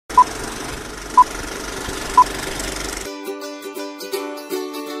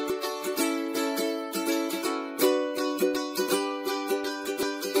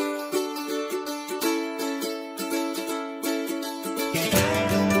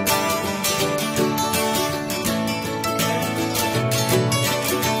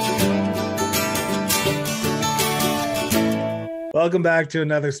Welcome back to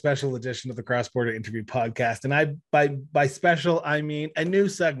another special edition of the Cross Border Interview Podcast. And by special, I mean a new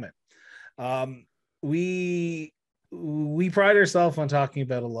segment. We pride ourselves on talking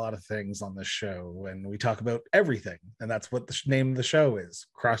about a lot of things on this show, and we talk about everything. And that's what the name of the show is,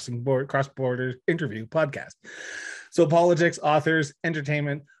 Cross Border Interview Podcast. So politics, authors,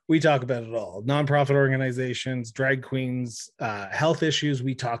 entertainment, we talk about it all. Nonprofit organizations, drag queens, health issues,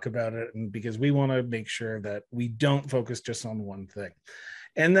 we talk about it, and because we want to make sure that we don't focus just on one thing.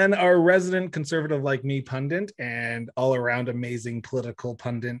 And then our resident conservative like me pundit and all around amazing political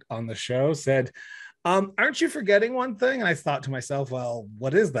pundit on the show said, aren't you forgetting one thing? And I thought to myself, well,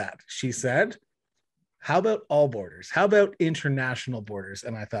 what is that? She said, how about all borders? How about international borders?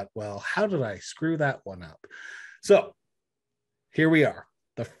 And I thought, well, how did I screw that one up? So here we are,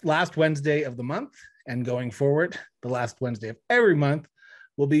 the last Wednesday of the month, and going forward, the last Wednesday of every month,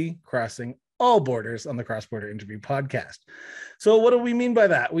 we'll be crossing all borders on the Cross Border Interview Podcast. So what do we mean by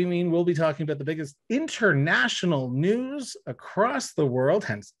that? We mean we'll be talking about the biggest international news across the world,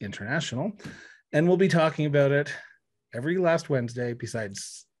 hence international, and we'll be talking about it every last Wednesday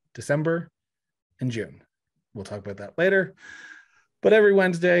besides December and June. We'll talk about that later, but every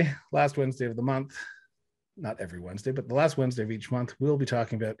Wednesday, last Wednesday of the month, not every Wednesday, but the last Wednesday of each month, we'll be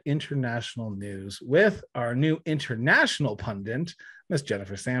talking about international news with our new international pundit, Miss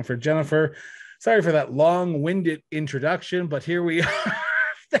Jennifer Sanford. Jennifer, sorry for that long-winded introduction, but here we are.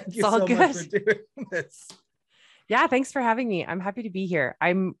 Thank you so much for doing this. Yeah, thanks for having me. I'm happy to be here.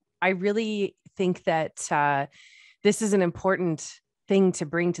 I really think that this is an important thing to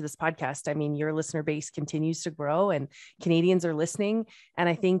bring to this podcast. I mean, your listener base continues to grow and Canadians are listening. And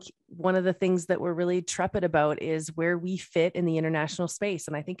I think one of the things that we're really trepid about is where we fit in the international space.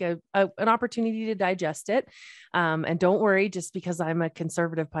 And I think an opportunity to digest it. And don't worry, just because I'm a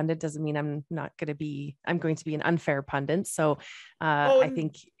conservative pundit doesn't mean I'm going to be an unfair pundit. So I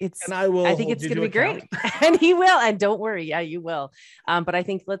think it's going to be great. And he will. And don't worry. Yeah, you will. But I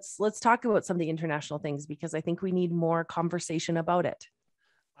think let's talk about some of the international things, because I think we need more conversation about it.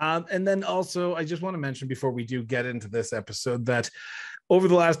 And then also, I just want to mention before we do get into this episode that over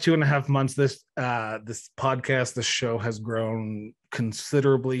the last 2.5 months, this podcast, this show has grown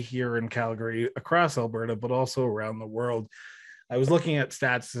considerably here in Calgary, across Alberta, but also around the world. I was looking at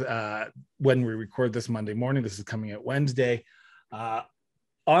stats when we record this Monday morning. This is coming out Wednesday.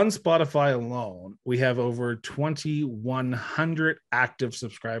 On Spotify alone, we have over 2,100 active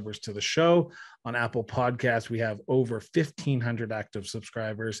subscribers to the show. On Apple Podcasts, we have over 1,500 active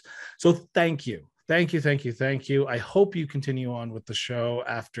subscribers. So thank you. Thank you. I hope you continue on with the show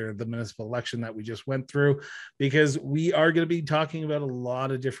after the municipal election that we just went through, because we are going to be talking about a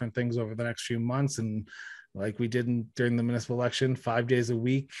lot of different things over the next few months. And like we did during the municipal election, 5 days a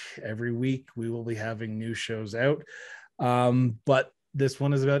week, every week, we will be having new shows out. But this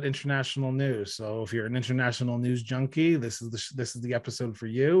one is about international news. So if you're an international news junkie, this is the episode for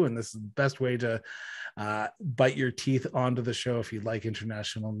you. And this is the best way to bite your teeth onto the show if you like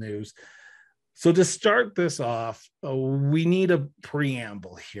international news. So to start this off, we need a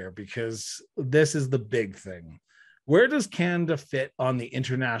preamble here, because this is the big thing. Where does Canada fit on the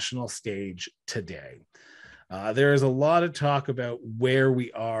international stage today? There is a lot of talk about where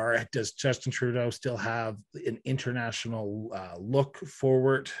we are. Does Justin Trudeau still have an international look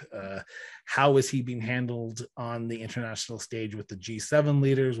forward? How is he being handled on the international stage with the G7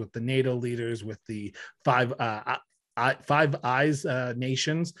 leaders, with the NATO leaders, with the Five Eyes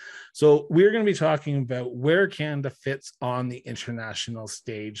nations? So we're going to be talking about where Canada fits on the international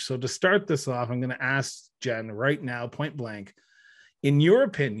stage. So to start this off, I'm going to ask Jen right now, point blank, in your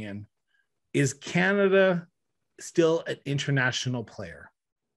opinion, is Canada still an international player?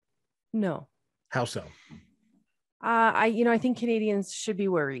 No. How so? I think Canadians should be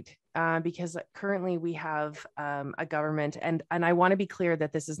worried because currently we have a government, and I want to be clear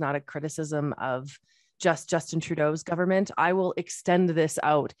that this is not a criticism of just Justin Trudeau's government. I will extend this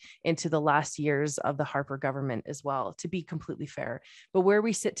out into the last years of the Harper government as well, to be completely fair. But where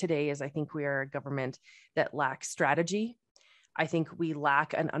we sit today is I think we are a government that lacks strategy. I think we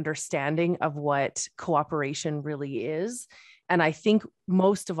lack an understanding of what cooperation really is. And I think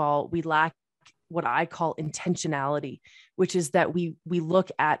most of all, we lack what I call intentionality, which is that we look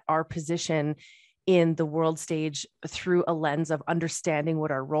at our position in the world stage through a lens of understanding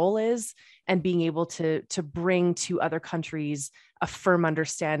what our role is and being able to bring to other countries a firm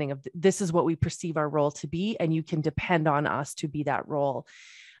understanding of this is what we perceive our role to be, and you can depend on us to be that role.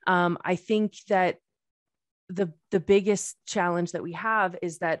 I think that the biggest challenge that we have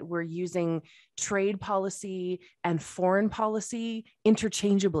is that we're using trade policy and foreign policy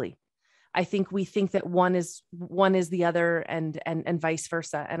interchangeably. I think we think that one is the other, and vice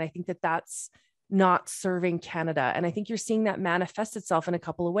versa. And I think that that's not serving Canada. And I think you're seeing that manifest itself in a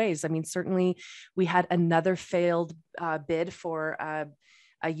couple of ways. I mean, certainly we had another failed bid for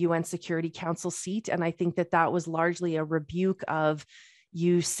a UN Security Council seat. And I think that that was largely a rebuke of,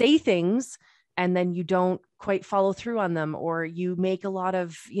 you say things and then you don't quite follow through on them, or you make a lot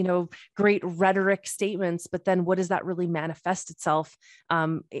of, great rhetoric statements, but then what does that really manifest itself,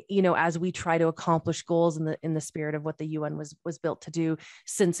 as we try to accomplish goals in the spirit of what the UN was built to do,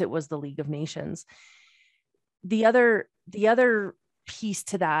 since it was the League of Nations. The other piece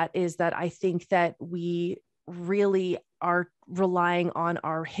to that is that I think that we really are relying on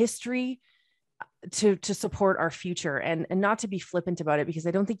our history to support our future, and not to be flippant about it, because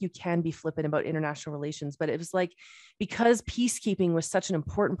I don't think you can be flippant about international relations, but it was like, because peacekeeping was such an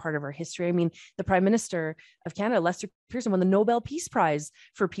important part of our history. I mean, the Prime Minister of Canada, Lester Pearson, won the Nobel Peace Prize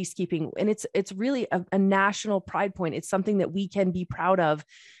for peacekeeping. And it's really a national pride point. It's something that we can be proud of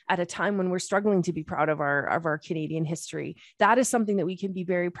at a time when we're struggling to be proud of our Canadian history. That is something that we can be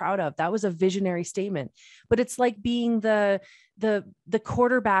very proud of. That was a visionary statement. But it's like being the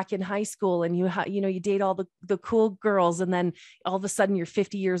quarterback in high school, and you date all the cool girls, and then all of a sudden you're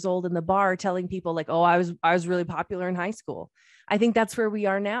 50 years old in the bar telling people like, oh, I was really popular in high school. I think that's where we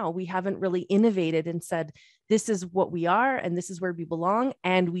are now. We haven't really innovated and said, this is what we are, and this is where we belong,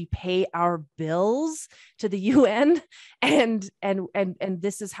 and we pay our bills to the UN, and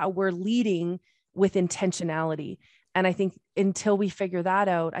this is how we're leading with intentionality. And I think until we figure that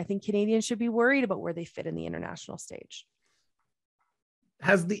out, I think Canadians should be worried about where they fit in the international stage.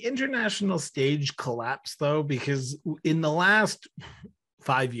 Has the international stage collapsed, though? Because in the last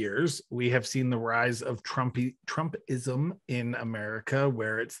 5 years, we have seen the rise of Trumpism in America,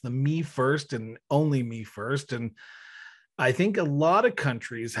 where it's the me first and only me first. And I think a lot of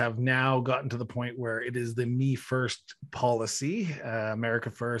countries have now gotten to the point where it is the me first policy,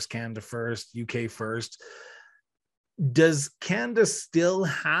 America first, Canada first, UK first. Does Canada still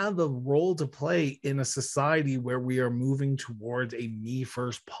have a role to play in a society where we are moving towards a me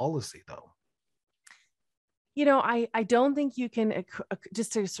first policy, though? I don't think you can,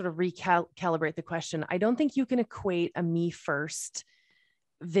 just to sort of recalibrate the question, I don't think you can equate a me first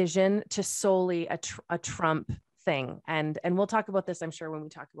vision to solely a Trump thing. And we'll talk about this, I'm sure, when we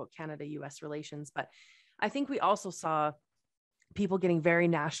talk about Canada-US relations. But I think we also saw people getting very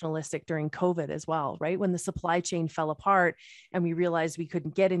nationalistic during COVID as well, right? When the supply chain fell apart and we realized we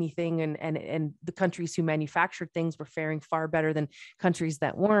couldn't get anything, and the countries who manufactured things were faring far better than countries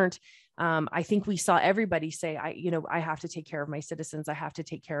that weren't. I think we saw everybody say, I have to take care of my citizens. I have to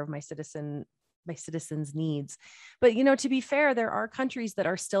take care of my citizens' needs. But, to be fair, there are countries that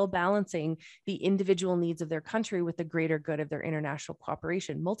are still balancing the individual needs of their country with the greater good of their international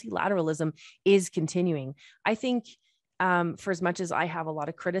cooperation. Multilateralism is continuing. I think, for as much as I have a lot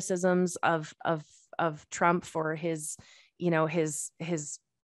of criticisms of Trump for his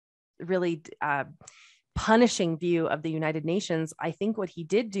really punishing view of the United Nations, I think what he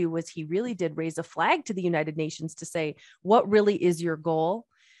did do was he really did raise a flag to the United Nations to say, what really is your goal?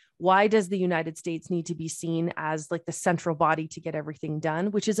 Why does the United States need to be seen as like the central body to get everything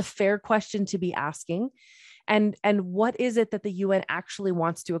done? Which is a fair question to be asking. And what is it that the UN actually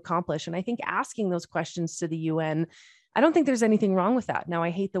wants to accomplish? And I think asking those questions to the UN, I don't think there's anything wrong with that. Now, I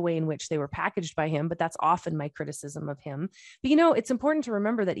hate the way in which they were packaged by him, but that's often my criticism of him. But, it's important to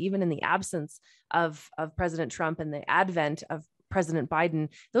remember that even in the absence of President Trump and the advent of President Biden,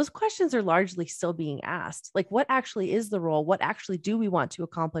 those questions are largely still being asked. Like, what actually is the role? What actually do we want to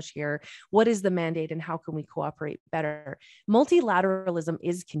accomplish here? What is the mandate, and how can we cooperate better? Multilateralism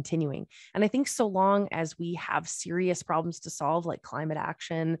is continuing. And I think so long as we have serious problems to solve, like climate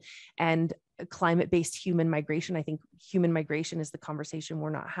action and climate-based human migration, I think human migration is the conversation we're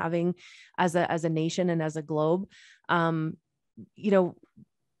not having as a nation and as a globe.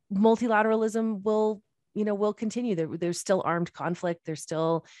 Multilateralism will continue. There's still armed conflict. There's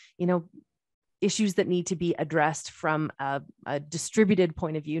still, issues that need to be addressed from a distributed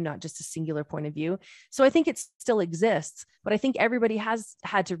point of view, not just a singular point of view. So I think it still exists, but I think everybody has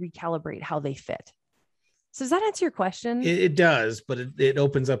had to recalibrate how they fit. So does that answer your question? It does, but it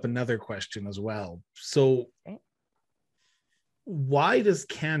opens up another question as well. So why does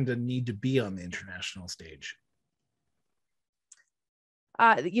Canada need to be on the international stage?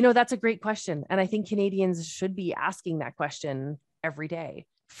 That's a great question. And I think Canadians should be asking that question every day.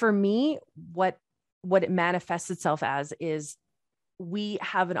 For me, what it manifests itself as is we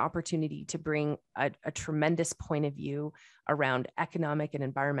have an opportunity to bring a tremendous point of view around economic and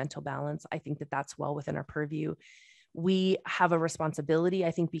environmental balance. I think that that's well within our purview. We have a responsibility,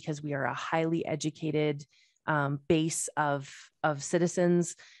 I think, because we are a highly educated base of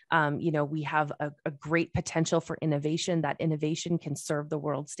citizens. We have a great potential for innovation. That innovation can serve the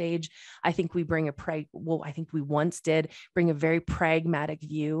world stage. I think we bring I think we once did bring a very pragmatic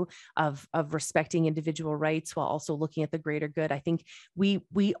view of respecting individual rights while also looking at the greater good. I think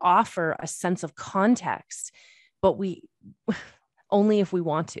we offer a sense of context, but we only if we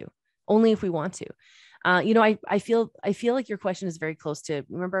want to. I feel like your question is very close to,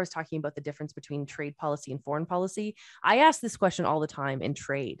 remember I was talking about the difference between trade policy and foreign policy. I ask this question all the time in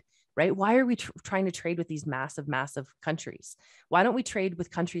trade, right? Why are we trying to trade with these massive countries? Why don't we trade with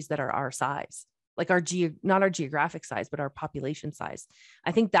countries that are our size, like not our geographic size, but our population size?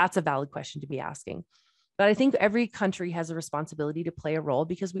 I think that's a valid question to be asking. But I think every country has a responsibility to play a role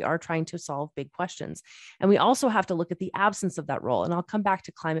because we are trying to solve big questions. And we also have to look at the absence of that role. And I'll come back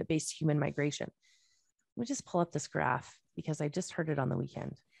to climate-based human migration. Let me just pull up this graph because I just heard it on the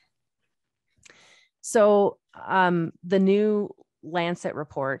weekend. So the new Lancet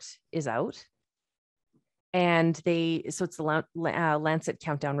report is out, and it's the Lancet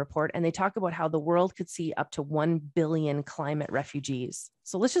Countdown report, and they talk about how the world could see up to 1 billion climate refugees.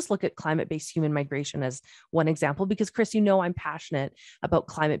 So let's just look at climate-based human migration as one example, because Chris, I'm passionate about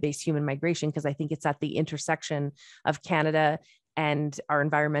climate-based human migration because I think it's at the intersection of Canada and our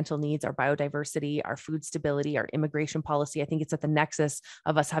environmental needs, our biodiversity, our food stability, our immigration policy. I think it's at the nexus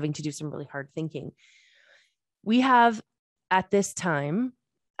of us having to do some really hard thinking. We have, at this time,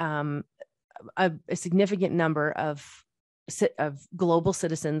 a significant number of global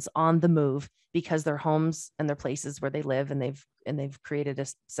citizens on the move because their homes and their places where they live and they've created a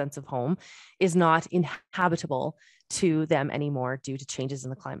sense of home is not inhabitable to them anymore due to changes in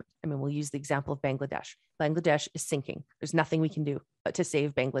the climate. I mean, we'll use the example of Bangladesh. Bangladesh is sinking. There's nothing we can do but to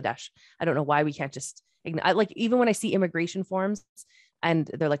save Bangladesh. I don't know why we can't just like, even when I see immigration forms and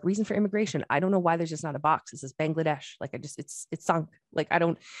they're like reason for immigration, I don't know why there's just not a box. It says Bangladesh. Like it's sunk. Like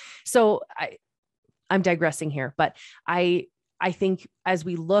I'm digressing here, but I think as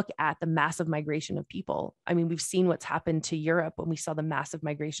we look at the massive migration of people, I mean, we've seen what's happened to Europe when we saw the massive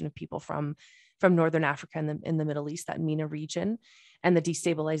migration of people from Northern Africa and in the Middle East, that MENA region, and the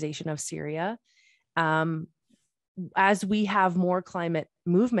destabilization of Syria. As we have more climate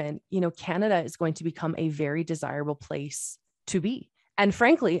movement, Canada is going to become a very desirable place to be. And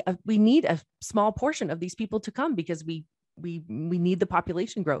frankly, we need a small portion of these people to come because we need the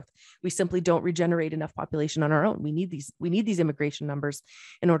population growth. We simply don't regenerate enough population on our own. We need these immigration numbers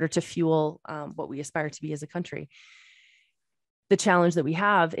in order to fuel what we aspire to be as a country. The challenge that we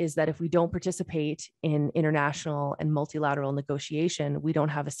have is that if we don't participate in international and multilateral negotiation, we don't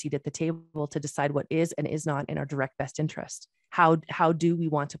have a seat at the table to decide what is and is not in our direct best interest. How do we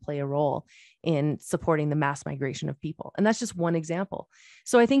want to play a role in supporting the mass migration of people? And that's just one example.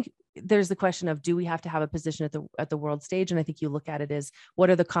 So I think there's the question of, do we have to have a position at the world stage? And I think you look at it as, what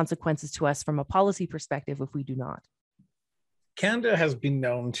are the consequences to us from a policy perspective if we do not? Canada has been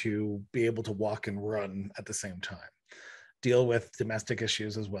known to be able to walk and run at the same time, deal with domestic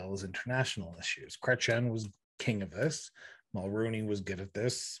issues as well as international issues. Chrétien was king of this. Mulroney was good at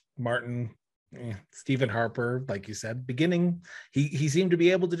this. Martin, Stephen Harper, like you said, beginning, he seemed to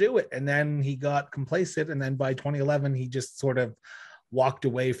be able to do it. And then he got complacent. And then by 2011, he just sort of walked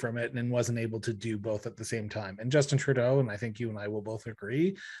away from it and wasn't able to do both at the same time. And Justin Trudeau, and I think you and I will both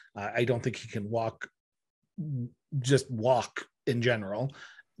agree, I don't think he can walk in general,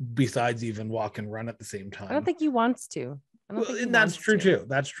 besides even walk and run at the same time. I don't think he wants to. And that's true too.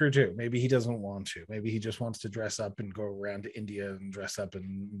 That's true too. Maybe he doesn't want to. Maybe he just wants to dress up and go around to India and dress up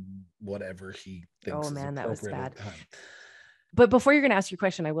in whatever he thinks is appropriate. That was bad. At the time. But before you're going to ask your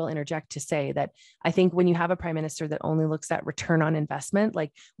question, I will interject to say that I think when you have a prime minister that only looks at return on investment,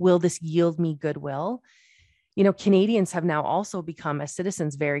 like, will this yield me goodwill? Canadians have now also become, as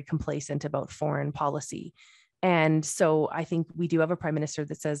citizens, very complacent about foreign policy. And so I think we do have a prime minister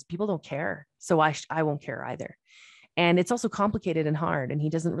that says people don't care. So I won't care either. And it's also complicated and hard, and he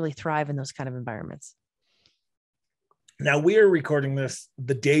doesn't really thrive in those kind of environments. Now, we are recording this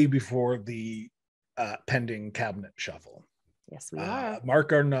the day before the pending cabinet shuffle. Yes, we are.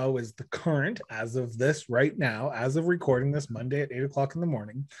 Marc Garneau is the current, as of this right now, as of recording this Monday at 8 o'clock in the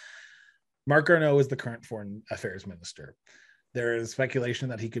morning, Marc Garneau is the current foreign affairs minister. There is speculation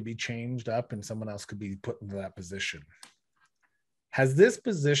that he could be changed up and someone else could be put into that position. Has this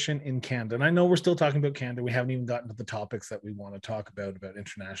position in Canada, and I know we're still talking about Canada, we haven't even gotten to the topics that we want to talk about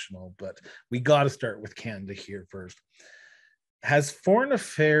international, but we got to start with Canada here first. Has foreign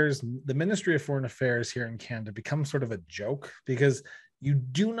affairs, the Ministry of Foreign Affairs here in Canada, become sort of a joke? Because You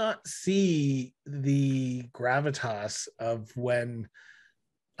do not see the gravitas of when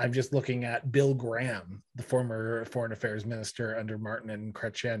I'm just looking at Bill Graham, the former foreign affairs minister under Martin and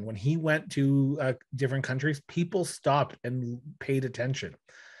Chrétien. When he went to different countries, people stopped and paid attention.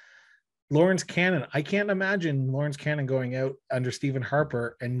 Lawrence Cannon, I can't imagine Lawrence Cannon going out under Stephen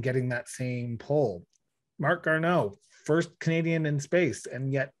Harper and getting that same pull. Marc Garneau, first Canadian in space,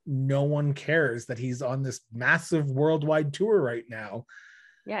 and yet no one cares that he's on this massive worldwide tour right now.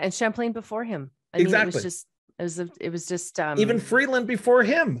 Yeah, and Champlain before him. Exactly. It was just even Freeland before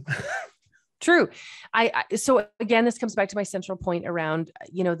him. True. So again, this comes back to my central point around,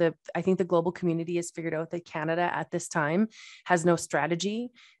 I think the global community has figured out that Canada at this time has no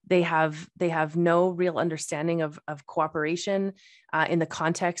strategy. They have no real understanding of cooperation in the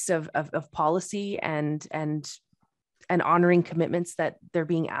context of policy and honoring commitments that they're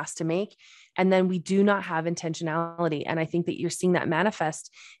being asked to make. And then we do not have intentionality. And I think that you're seeing that manifest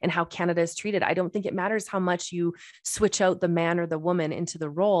in how Canada is treated. I don't think it matters how much you switch out the man or the woman into the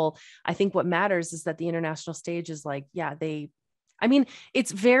role. I think what matters is that the international stage is like,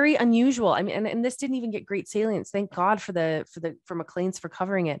 it's very unusual. And this didn't even get great salience. Thank God for Maclean's for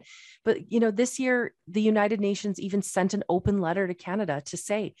covering it. But, this year, the United Nations even sent an open letter to Canada to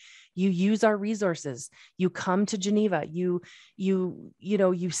say, you use our resources, you come to Geneva, you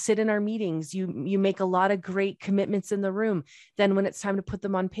sit in our meetings, you make a lot of great commitments in the room. Then when it's time to put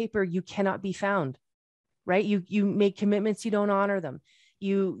them on paper, you cannot be found, right? You make commitments, you don't honor them.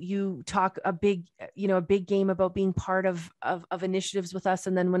 You talk a big game about being part of initiatives with us.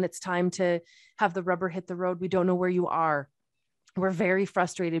 And then when it's time to have the rubber hit the road, we don't know where you are. We're very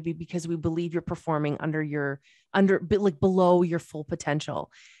frustrated because we believe you're performing below your full potential.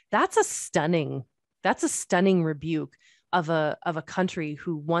 That's a stunning rebuke of a country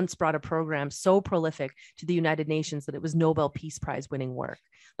who once brought a program so prolific to the United Nations that it was Nobel Peace Prize winning work.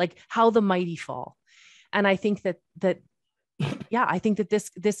 Like, how the mighty fall. And I think that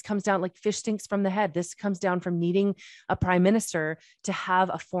this comes down, like fish stinks from the head. This comes down from needing a prime minister to have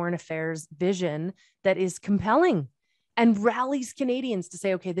a foreign affairs vision that is compelling and rallies Canadians to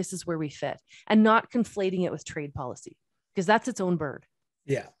say, okay, this is where we fit, and not conflating it with trade policy, because that's its own bird.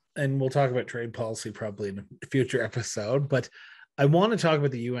 Yeah. And we'll talk about trade policy probably in a future episode, but I want to talk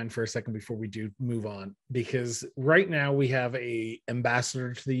about the UN for a second before we do move on, because right now we have a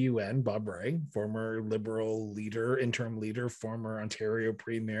ambassador to the UN, Bob Rae, former Liberal leader, interim leader, former Ontario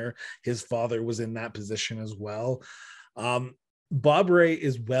premier. His father was in that position as well. Bob Rae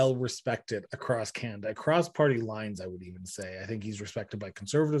is well respected across Canada, across party lines, I would even say. I think he's respected by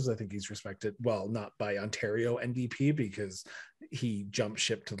Conservatives. I think he's respected, well, not by Ontario NDP, because he jumped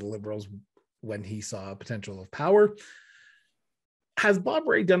ship to the Liberals when he saw potential of power. Has Bob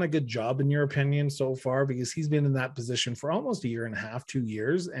Rae done a good job, in your opinion, so far? Because he's been in that position for almost a year and a half, 2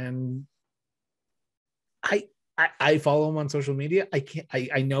 years. And I follow him on social media.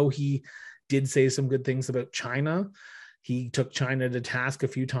 I know he did say some good things about China. He took China to task a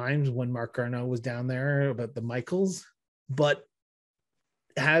few times when Marc Garneau was down there about the Michaels. But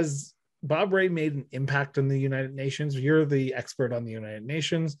has Bob Rae made an impact on the United Nations? You're the expert on the United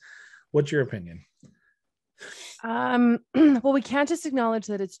Nations. What's your opinion? Well, we can't just acknowledge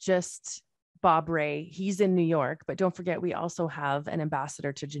that it's just Bob Rae. He's in New York, but don't forget, we also have an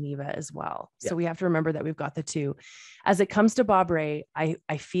ambassador to Geneva as well. Yeah. So we have to remember that we've got the two. As it comes to Bob Rae,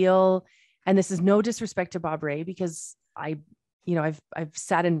 I feel, and this is no disrespect to Bob Rae, because I've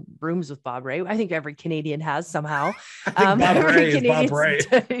sat in rooms with Bob Rae. I think every Canadian has somehow. Bob Rae is Bob Rae.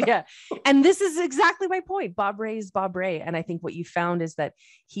 Yeah. And this is exactly my point. Bob Rae is Bob Rae. And I think what you found is that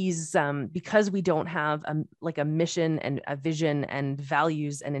he's, because we don't have a mission and a vision and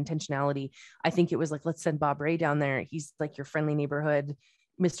values and intentionality, I think it was like, let's send Bob Rae down there. He's like your friendly neighborhood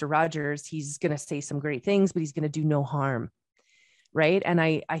Mr. Rogers. He's going to say some great things, but he's going to do no harm. Right. And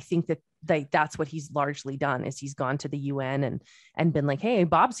I think that's what he's largely done, is he's gone to the UN and been like, hey,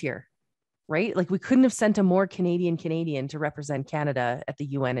 Bob's here. Right. Like, we couldn't have sent a more Canadian to represent Canada at the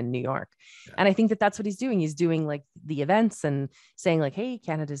UN in New York. Yeah. And I think that's what he's doing. He's doing like the events and saying like, hey,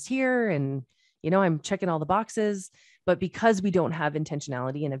 Canada's here. And, I'm checking all the boxes. But because we don't have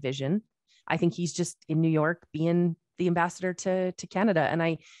intentionality and a vision, I think he's just in New York being the ambassador to Canada. And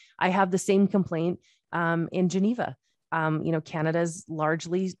I have the same complaint in Geneva. Canada's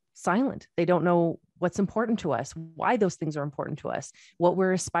largely silent. They don't know what's important to us, why those things are important to us, what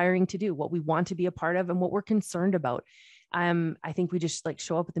we're aspiring to do, what we want to be a part of, and what we're concerned about. I think we just like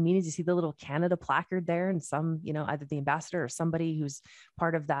show up at the meetings, you see the little Canada placard there, and some, either the ambassador or somebody who's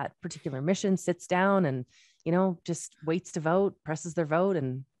part of that particular mission sits down and, just waits to vote, presses their vote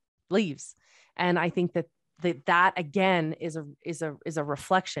and leaves. And I think that again is a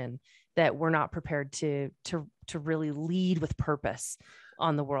reflection that we're not prepared to really lead with purpose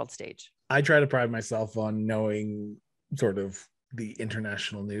on the world stage. I try to pride myself on knowing sort of the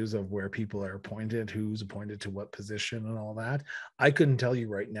international news of where people are appointed, who's appointed to what position and all that. I couldn't tell you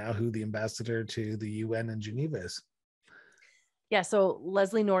right now who the ambassador to the UN in Geneva is. Yeah, so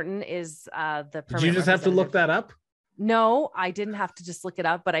Leslie Norton is the permanent. Did you just have to look that up? No, I didn't have to just look it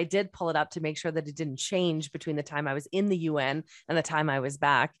up, but I did pull it up to make sure that it didn't change between the time I was in the UN and the time I was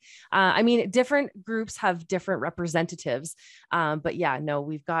back. I mean, different groups have different representatives, but yeah, no,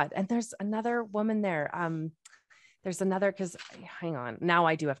 we've got, and there's another woman there. There's another, because hang on, now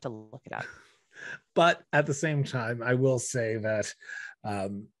I do have to look it up. But at the same time, I will say that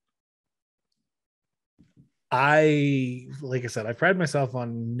like I said, I pride myself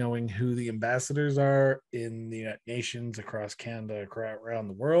on knowing who the ambassadors are in the United Nations, across Canada, around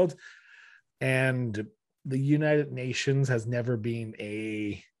the world. And the United Nations has never been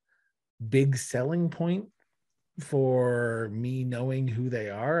a big selling point for me knowing who they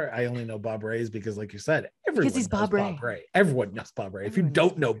are. I only know Bob Rae's because, like you said, everyone knows Bob Rae. Everyone knows Bob Rae. If you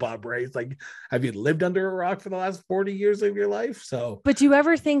don't know Bob Rae, it's like, have you lived under a rock for the last 40 years of your life? So, but do you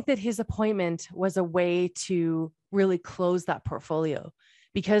ever think that his appointment was a way to really close that portfolio?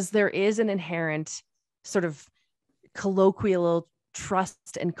 Because there is an inherent sort of colloquial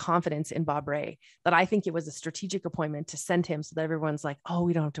trust and confidence in Bob Rae that I think it was a strategic appointment to send him so that everyone's like, oh,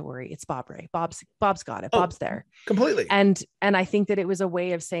 we don't have to worry. It's Bob Rae. Bob's got it. Bob's there. Completely. And I think that it was a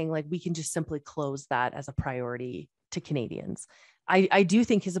way of saying, like, we can just simply close that as a priority to Canadians. I do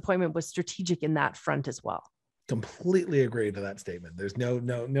think his appointment was strategic in that front as well. Completely agree to that statement. There's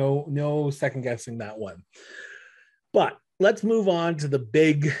no second guessing that one. But let's move on to the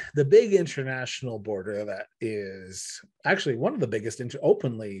big international border that is actually one of the biggest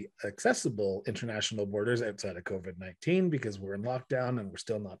openly accessible international borders outside of COVID-19, because we're in lockdown and we're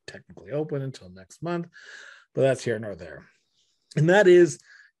still not technically open until next month, but that's here nor there. And that is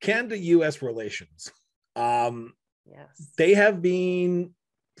Canada-US relations. Yes. They have been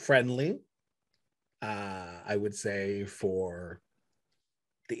friendly, I would say, for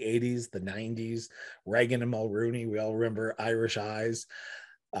the 80s, the 90s, Reagan and Mulrooney. We all remember Irish Eyes,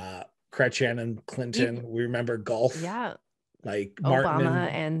 Chrétien and Clinton. We remember golf. Yeah. Like Obama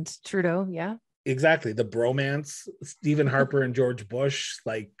and Trudeau. Yeah. Exactly. The bromance, Stephen Harper and George Bush,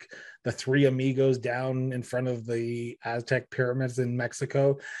 like the three amigos down in front of the Aztec pyramids in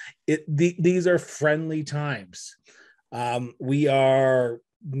Mexico. These are friendly times. We are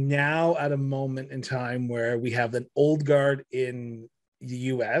now at a moment in time where we have an old guard in the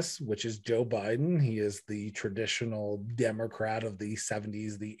US, which is Joe Biden. He is the traditional Democrat of the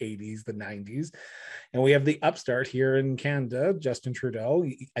 70s, the 80s, the 90s. And we have the upstart here in Canada, Justin Trudeau.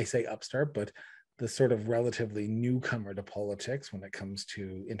 I say upstart, but the sort of relatively newcomer to politics when it comes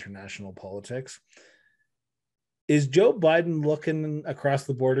to international politics. Is Joe Biden looking across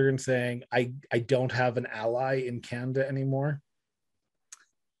the border and saying, I don't have an ally in Canada anymore?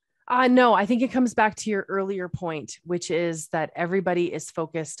 No, I think it comes back to your earlier point, which is that everybody is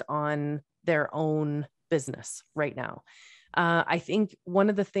focused on their own business right now. I think one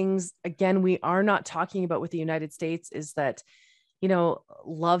of the things, again, we are not talking about with the United States is that,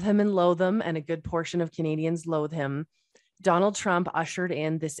 love him and loathe him, and a good portion of Canadians loathe him. Donald Trump ushered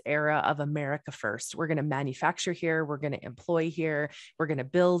in this era of America first. We're going to manufacture here. We're going to employ here. We're going to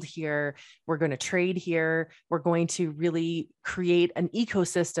build here. We're going to trade here. We're going to really create an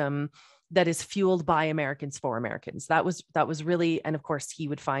ecosystem that is fueled by Americans for Americans. That was really, and of course he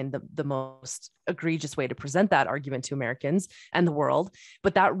would find the most egregious way to present that argument to Americans and the world.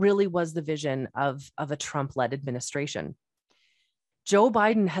 But that really was the vision of a Trump-led administration. Joe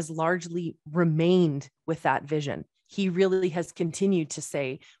Biden has largely remained with that vision. He really has continued to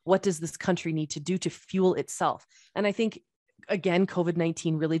say, what does this country need to do to fuel itself? And I think, again,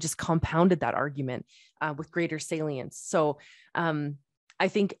 COVID-19 really just compounded that argument with greater salience. So I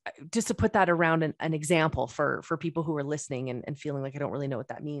think just to put that around an example for people who are listening and feeling like I don't really know what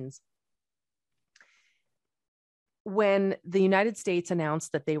that means. When the United States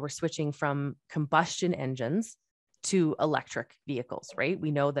announced that they were switching from combustion engines to electric vehicles, right?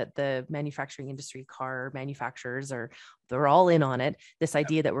 We know that the manufacturing industry, car manufacturers they're all in on it. This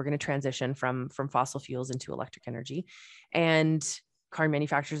idea that we're going to transition from fossil fuels into electric energy, and car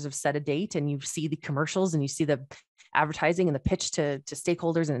manufacturers have set a date, and you see the commercials and you see the advertising and the pitch to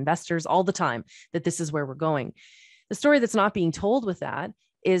stakeholders and investors all the time that this is where we're going. The story that's not being told with that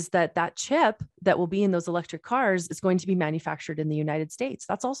is that chip that will be in those electric cars is going to be manufactured in the United States.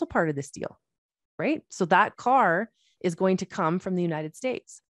 That's also part of this deal. Right? So that car is going to come from the United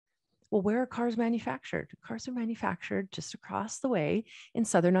States. Well, where are cars manufactured? Cars are manufactured just across the way in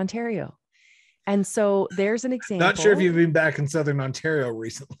Southern Ontario. And so there's an example. Not sure if you've been back in Southern Ontario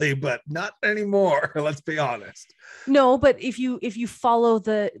recently, but not anymore. Let's be honest. No, but if you follow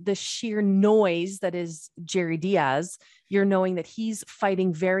the sheer noise that is Jerry Diaz, you're knowing that he's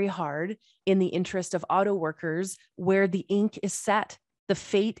fighting very hard in the interest of auto workers, where the ink is set. The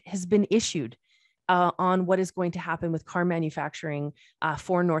fate has been issued on what is going to happen with car manufacturing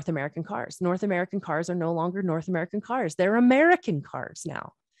for North American cars. North American cars are no longer North American cars. They're American cars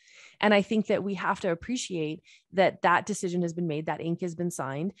now. And I think that we have to appreciate that that decision has been made, that ink has been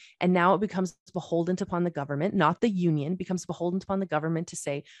signed, and now it becomes beholden upon the government, not the union, becomes beholden upon the government to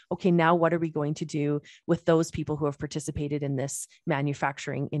say, okay, now what are we going to do with those people who have participated in this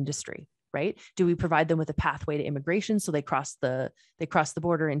manufacturing industry? Right? Do we provide them with a pathway to immigration so they cross the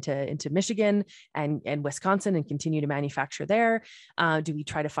border into Michigan and Wisconsin and continue to manufacture there? Do we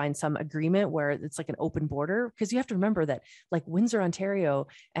try to find some agreement where it's like an open border? Because you have to remember that like Windsor, Ontario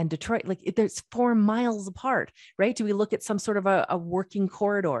and Detroit, like there's 4 miles apart, right? Do we look at some sort of a working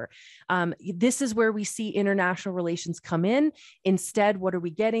corridor? This is where we see international relations come in. Instead, what are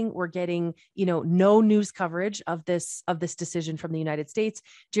we getting? We're getting, no news coverage of this decision from the United States.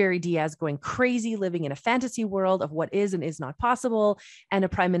 Jerry Diaz going crazy, living in a fantasy world of what is and is not possible, and a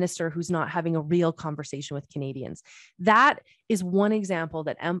prime minister who's not having a real conversation with Canadians. That is one example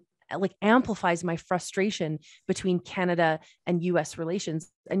that amplifies my frustration between Canada and US relations.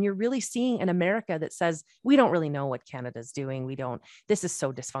 And you're really seeing an America that says, we don't really know what Canada's doing. This is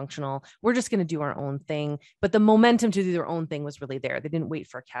so dysfunctional. We're just going to do our own thing. But the momentum to do their own thing was really there. They didn't wait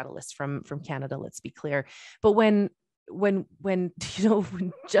for a catalyst from Canada, let's be clear. But when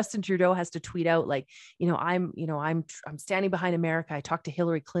Justin Trudeau has to tweet out like, I'm standing behind America. I talked to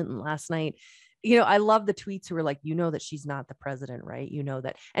Hillary Clinton last night. I love the tweets who were like, that she's not the president, right?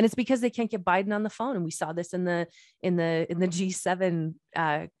 That, and it's because they can't get Biden on the phone. And we saw this in the G7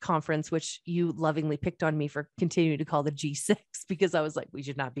 conference, which you lovingly picked on me for continuing to call the G6 because I was like, we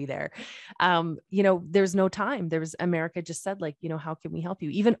should not be there. There's no time. America just said like, how can we help you?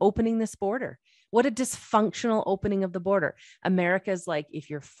 Even opening this border. What a dysfunctional opening of the border. America's like, if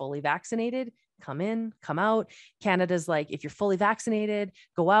you're fully vaccinated, come in, come out. Canada's like, if you're fully vaccinated,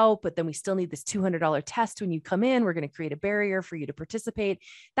 go out, but then we still need this $200 test when you come in. We're going to create a barrier for you to participate.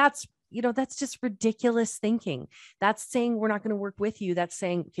 That's just ridiculous thinking. That's saying we're not going to work with you. That's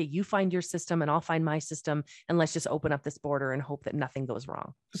saying, okay, you find your system and I'll find my system, and let's just open up this border and hope that nothing goes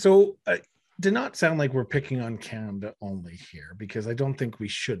wrong. So did not sound like we're picking on Canada only here, because I don't think we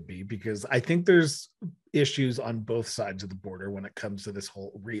should be, because I think there's issues on both sides of the border when it comes to this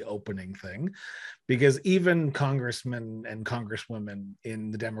whole reopening thing, because even congressmen and congresswomen in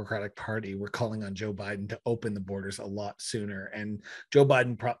the Democratic Party were calling on Joe Biden to open the borders a lot sooner, and Joe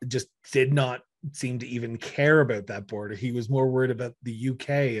Biden just did not seem to even care about that border. He was more worried about the UK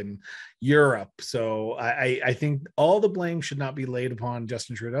and Europe. So I think all the blame should not be laid upon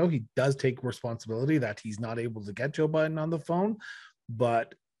Justin Trudeau. He does take responsibility that he's not able to get Joe Biden on the phone,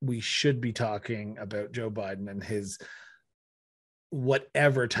 but we should be talking about Joe Biden and his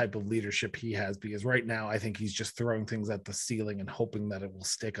whatever type of leadership he has, because right now I think he's just throwing things at the ceiling and hoping that it will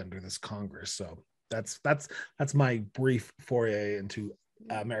stick under this Congress. So that's my brief foray into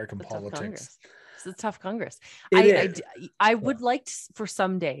American politics. It's a tough Congress. I would like for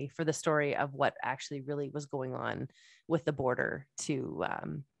someday for the story of what actually really was going on with the border to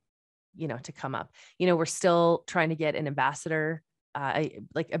come up. We're still trying to get an ambassador.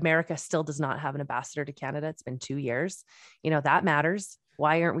 America still does not have an ambassador to Canada. It's been 2 years. That matters.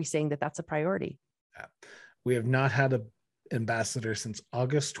 Why aren't we saying that that's a priority? We have not had an ambassador since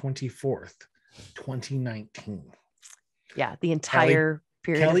August 24th, 2019. Yeah, the entire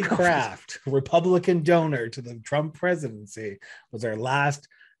period. Kelly Craft, Republican donor to the Trump presidency, was our last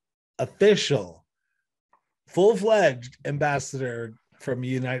official, full-fledged ambassador from the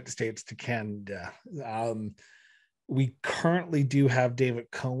United States to Canada. We currently do have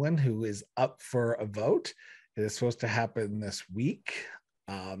David Cohen, who is up for a vote. It is supposed to happen this week.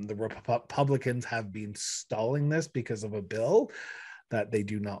 The Republicans have been stalling this because of a bill that they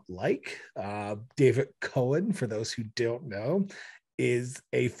do not like. David Cohen, for those who don't know, is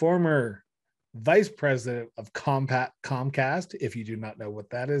a former vice president of Comcast. If you do not know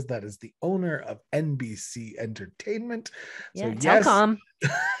what that is the owner of NBC Entertainment. Yeah, so Telcom.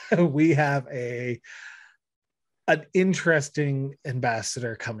 Yes, we have an interesting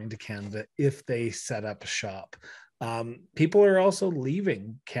ambassador coming to Canada if they set up shop. People are also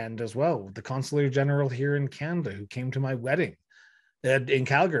leaving Canada as well. The Consular General here in Canada, who came to my wedding, in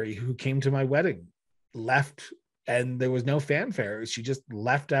Calgary, who came to my wedding, left and there was no fanfare. She just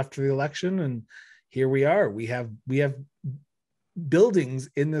left after the election, and here we are. We have buildings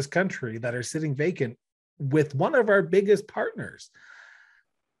in this country that are sitting vacant with one of our biggest partners.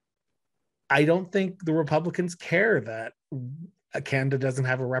 I don't think the Republicans care that Canada doesn't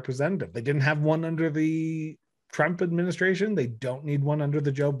have a representative. They didn't have one under the Trump administration. They don't need one under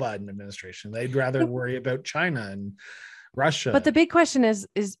the Joe Biden administration. They'd rather worry about China and Russia. But the big question is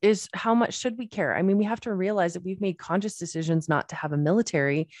how much should we care? I mean, we have to realize that we've made conscious decisions not to have a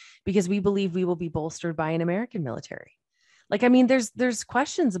military because we believe we will be bolstered by an American military. Like, I mean, there's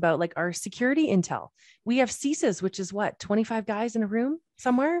questions about like our security intel. We have CISAs, which is what, 25 guys in a room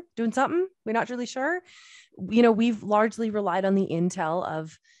somewhere doing something. We're not really sure. You know, we've largely relied on the intel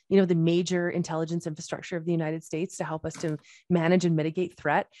of, you know, the major intelligence infrastructure of the United States to help us to manage and mitigate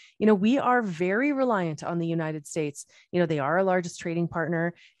threat. You know, we are very reliant on the United States. You know, they are our largest trading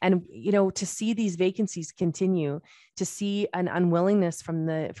partner. And, you know, to see these vacancies continue, to see an unwillingness from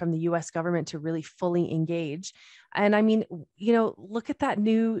the US government to really fully engage. And I mean, you know, look at that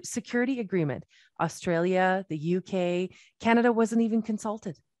new security agreement. Australia, the UK, Canada wasn't even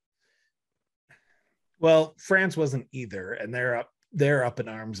consulted. Well, France wasn't either, and they're up in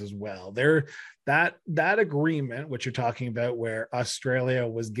arms as well. That agreement, which you're talking about, where Australia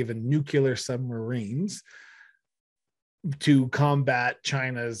was given nuclear submarines to combat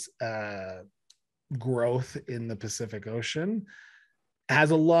China's growth in the Pacific Ocean,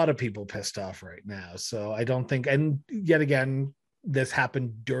 has a lot of people pissed off right now. So I don't think, and yet again, this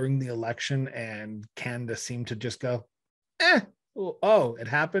happened during the election, and Canada seemed to just go, oh, it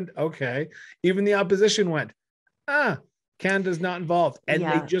happened. Okay. Even the opposition went, Canada's not involved. And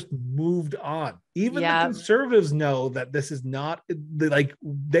they just moved on. Even the Conservatives know that this is not, like,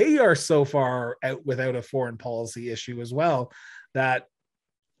 they are so far out without a foreign policy issue as well, that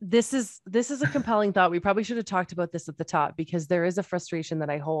this is a compelling thought. We probably should have talked about this at the top, because there is a frustration that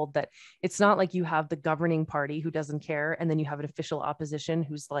I hold that it's not like you have the governing party who doesn't care, and then you have an official opposition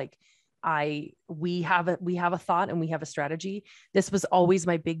who's like, we have a thought and we have a strategy. This was always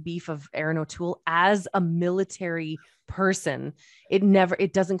my big beef of Erin O'Toole as a military person.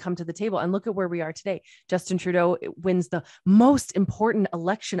 It doesn't come to the table. And look at where we are today. Justin Trudeau wins the most important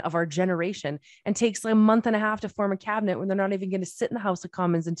election of our generation and takes a month and a half to form a cabinet when they're not even going to sit in the House of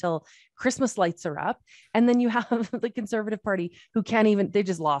Commons until Christmas lights are up. And then you have the Conservative Party who they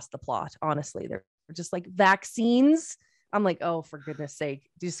just lost the plot. Honestly, they're just like, vaccines. I'm like, oh, for goodness sake,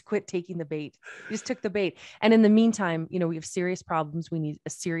 just quit taking the bait. You just took the bait. And in the meantime, you know, we have serious problems. We need a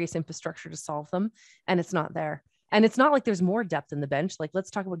serious infrastructure to solve them. And it's not there. And it's not like there's more depth in the bench. Like, let's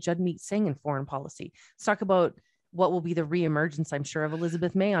talk about Jagmeet Singh in foreign policy. Let's talk about what will be the reemergence, I'm sure, of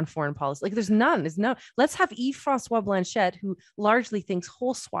Elizabeth May on foreign policy. Like, there's none. Let's have Yves-François Blanchet, who largely thinks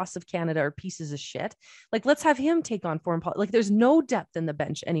whole swaths of Canada are pieces of shit. Like, let's have him take on foreign policy. Like, there's no depth in the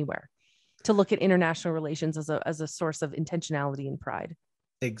bench anywhere to look at international relations as a source of intentionality and pride.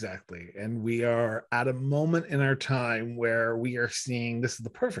 Exactly. And we are at a moment in our time where we are seeing, this is the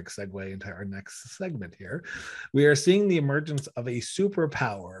perfect segue into our next segment here. We are seeing the emergence of a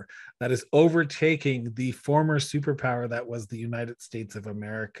superpower that is overtaking the former superpower that was the United States of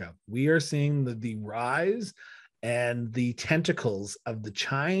America. We are seeing the rise and the tentacles of the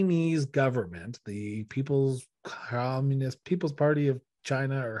Chinese government, the People's Party of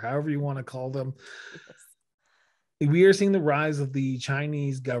China, or however you want to call them. Yes. We are seeing the rise of the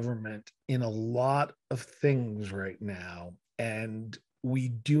Chinese government in a lot of things right now. And we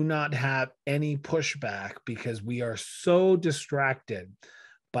do not have any pushback because we are so distracted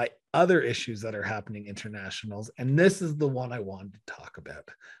by other issues that are happening internationals. And this is the one I wanted to talk about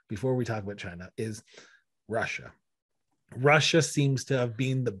before we talk about China, is Russia. Russia seems to have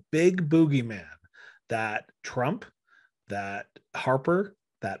been the big boogeyman that Trump, that Harper,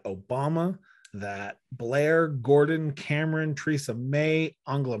 that Obama, that Blair, Gordon, Cameron, Theresa May,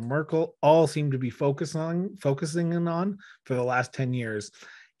 Angela Merkel all seem to be focusing in on for the last 10 years.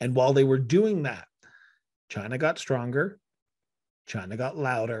 And while they were doing that, China got stronger, China got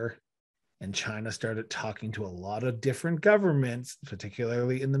louder, and China started talking to a lot of different governments,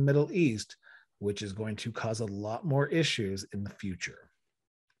 particularly in the Middle East, which is going to cause a lot more issues in the future.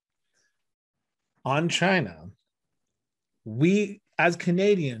 On China, we as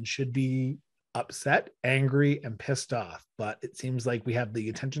Canadians should be upset, angry, and pissed off, but it seems like we have the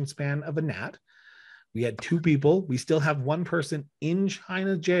attention span of a gnat. We had two people. We still have one person in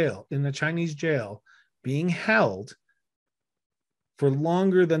China jail, in the Chinese jail, being held for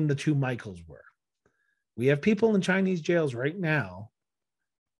longer than the two Michaels were. We have people in Chinese jails right now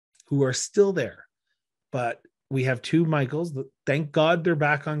who are still there, but we have two Michaels. Thank God they're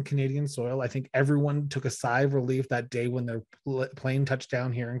back on Canadian soil. I think everyone took a sigh of relief that day when their plane touched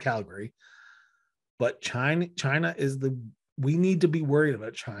down here in Calgary. But China is we need to be worried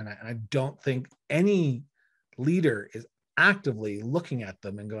about China. And I don't think any leader is actively looking at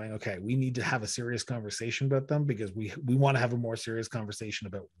them and going, okay, we need to have a serious conversation about them, because we want to have a more serious conversation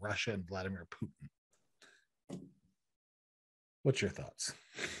about Russia and Vladimir Putin. What's your thoughts?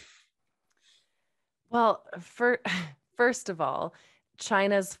 Well, first of all,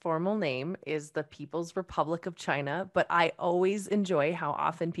 China's formal name is the People's Republic of China, but I always enjoy how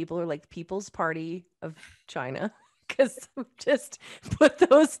often people are like People's Party of China, because just put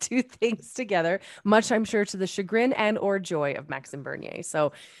those two things together, much I'm sure to the chagrin and or joy of Maxime Bernier.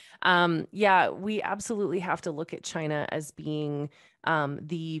 So yeah, we absolutely have to look at China as being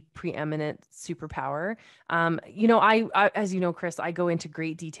the preeminent superpower. I as you know, Chris, I go into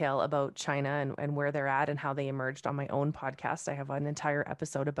great detail about China and where they're at and how they emerged on my own podcast. I have an entire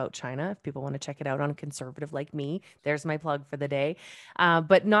episode about China. If people want to check it out on a conservative like me, there's my plug for the day.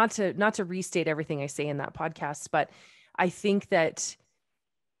 But not to restate everything I say in that podcast, but I think that,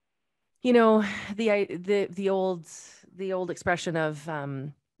 the old expression of,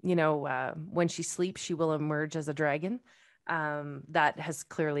 when she sleeps, she will emerge as a dragon. That has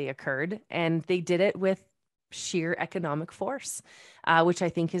clearly occurred, and they did it with sheer economic force, which I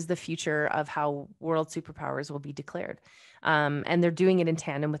think is the future of how world superpowers will be declared. And they're doing it in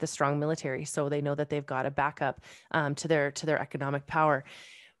tandem with a strong military, so they know that they've got a backup to their economic power.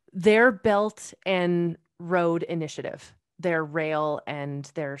 Their Belt and Road Initiative, their rail and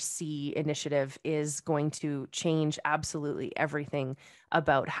their sea initiative, is going to change absolutely everything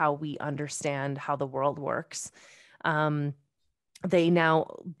about how we understand how the world works. They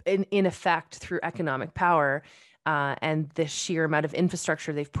now, in effect, through economic power and the sheer amount of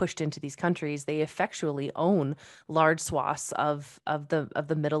infrastructure they've pushed into these countries, they effectually own large swaths of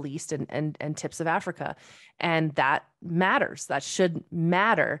the Middle East and tips of Africa, and that matters. That should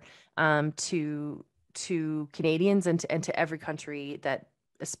matter to Canadians and to every country that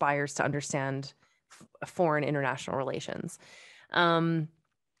aspires to understand foreign international relations.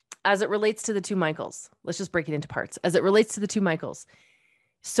 As it relates to the two Michaels, let's just break it into parts. As it relates to the two Michaels,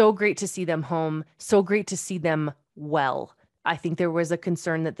 so great to see them home. So great to see them well. I think there was a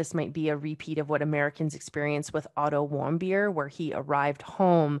concern that this might be a repeat of what Americans experienced with Otto Warmbier, where he arrived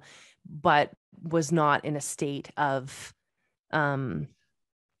home, but was not in a state of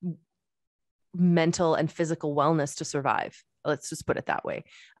mental and physical wellness to survive. Let's just put it that way.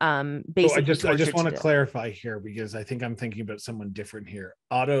 Basically, I just want to clarify here, because I think I'm thinking about someone different here.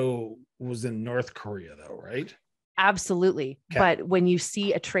 Otto was in North Korea, though, right? Absolutely. Okay. But when you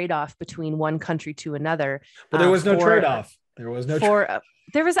see a trade-off between one country to another, but there was no trade-off. There was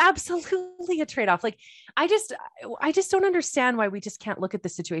absolutely a trade-off. Like, I just don't understand why we just can't look at the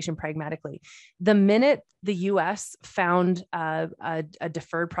situation pragmatically. The minute the U.S. found a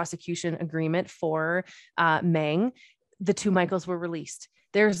deferred prosecution agreement for Meng, the two Michaels were released.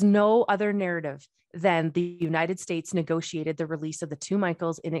 There's no other narrative than the United States negotiated the release of the two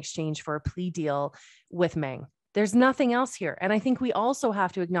Michaels in exchange for a plea deal with Meng. There's nothing else here. And I think we also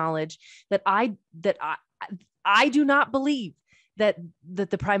have to acknowledge that I do not believe that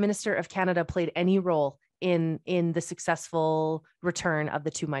the Prime Minister of Canada played any role in the successful return of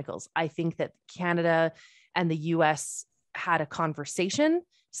the two Michaels. I think that Canada and the US had a conversation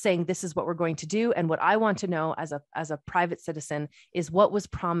saying, this is what we're going to do. And what I want to know as a private citizen is what was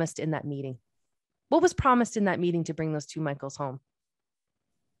promised in that meeting. What was promised in that meeting to bring those two Michaels home?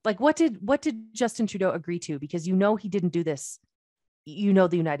 Like, what did Justin Trudeau agree to? Because he didn't do this. The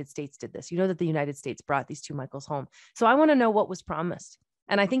United States did this. That the United States brought these two Michaels home. So I want to know what was promised.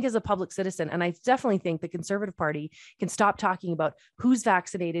 And I think as a public citizen, and I definitely think the Conservative Party can stop talking about who's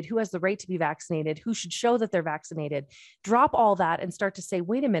vaccinated, who has the right to be vaccinated, who should show that they're vaccinated, drop all that and start to say,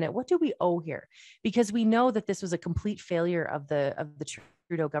 wait a minute, what do we owe here? Because we know that this was a complete failure of the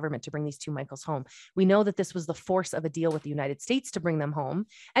Trudeau government to bring these two Michaels home. We know that this was the force of a deal with the United States to bring them home,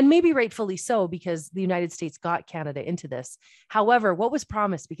 and maybe rightfully so, because the United States got Canada into this. However, what was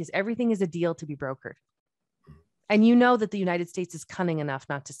promised, because everything is a deal to be brokered. And that the United States is cunning enough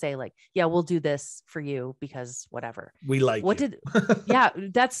not to say, like, yeah, we'll do this for you because whatever. We like what you.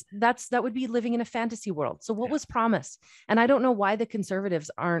 That would be living in a fantasy world. So what was promised? And I don't know why the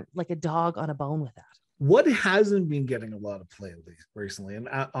Conservatives aren't like a dog on a bone with that. What hasn't been getting a lot of play recently, and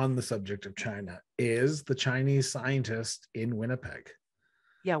on the subject of China, is the Chinese scientist in Winnipeg.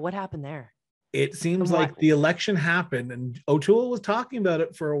 Yeah, what happened there? It seems like the election happened and O'Toole was talking about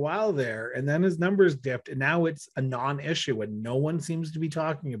it for a while there, and then his numbers dipped, and now it's a non-issue and no one seems to be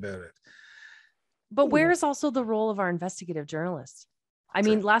talking about it. But where is also the role of our investigative journalists? I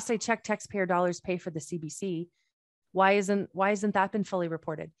mean, last I checked, taxpayer dollars pay for the CBC. Why isn't that been fully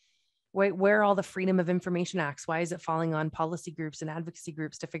reported? Where are all the Freedom of Information Acts? Why is it falling on policy groups and advocacy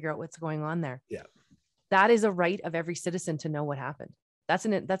groups to figure out what's going on there? Yeah. That is a right of every citizen to know what happened.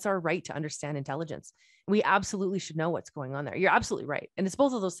 That's our right to understand intelligence. We absolutely should know what's going on there. You're absolutely right. And it's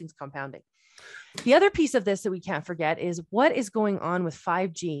both of those things compounding. The other piece of this that we can't forget is what is going on with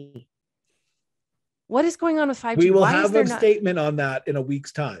 5G. What is going on with 5G? We will have a statement on that in a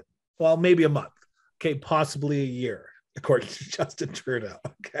week's time. Well, maybe a month. Okay, possibly a year, according to Justin Trudeau.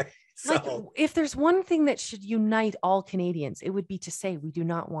 Okay. So, like, if there's one thing that should unite all Canadians, it would be to say we do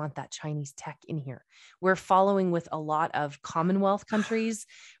not want that Chinese tech in here. We're following with a lot of Commonwealth countries.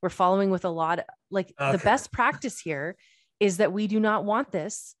 We're following with a lot, the best practice here is that we do not want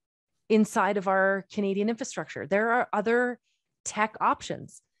this inside of our Canadian infrastructure. There are other tech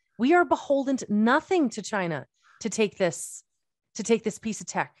options. We are beholden to nothing to China to take this piece of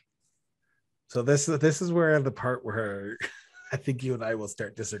tech. So this is where the part where I think you and I will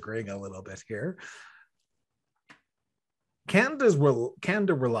start disagreeing a little bit here. Canada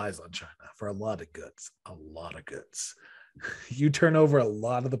relies on China for a lot of goods. You turn over a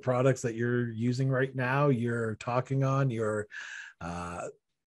lot of the products that you're using right now, you're talking on, you're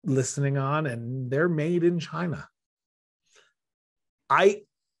listening on, and they're made in China. I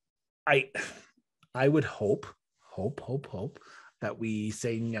would hope that we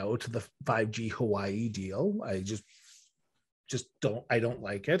say no to the 5G Hawaii deal. I don't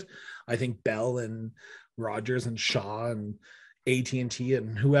like it. I think Bell and Rogers and Shaw and AT&T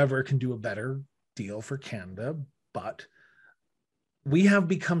and whoever can do a better deal for Canada, but we have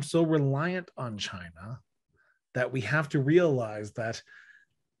become so reliant on China that we have to realize that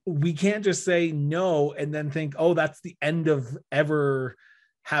we can't just say no and then think, oh, that's the end of ever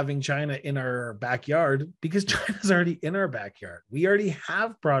having China in our backyard, because China's already in our backyard. We already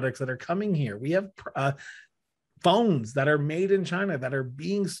have products that are coming here. We have phones that are made in China that are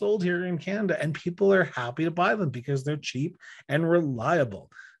being sold here in Canada, and people are happy to buy them because they're cheap and reliable.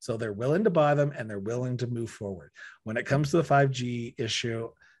 So they're willing to buy them and they're willing to move forward. When it comes to the 5G issue,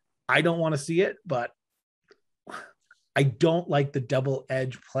 I don't want to see it, but I don't like the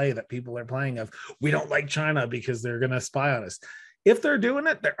double-edged play that people are playing of, we don't like China because they're going to spy on us. If they're doing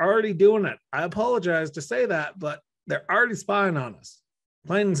it, they're already doing it. I apologize to say that, but they're already spying on us.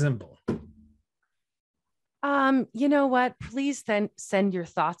 Plain and simple. You know what? Please then send your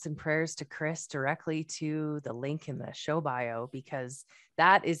thoughts and prayers to Chris directly to the link in the show bio, because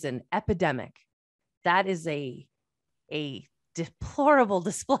that is an epidemic. That is a deplorable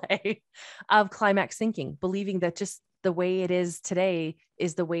display of climax thinking, believing that just the way it is today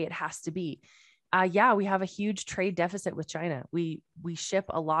is the way it has to be. Yeah, we have a huge trade deficit with China. We ship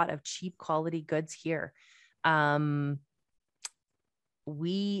a lot of cheap quality goods here.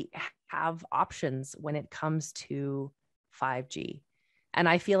 We have options when it comes to 5G. And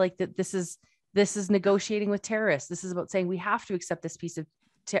I feel like that this is negotiating with terrorists. This is about saying we have to accept this piece of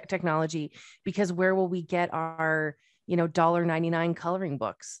technology, because where will we get our, $1.99 coloring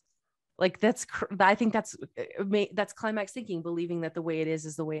books? Like I think that's climax thinking, believing that the way it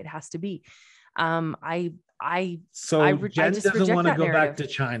is the way it has to be. Jen doesn't want to go back to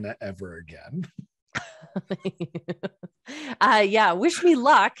China ever again. Yeah, wish me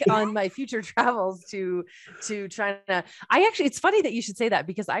luck on my future travels to China. It's funny that you should say that,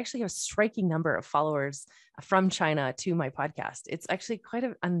 because I actually have a striking number of followers from China to my podcast. It's actually quite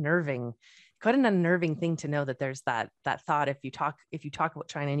an unnerving thing to know that there's that thought, if you talk about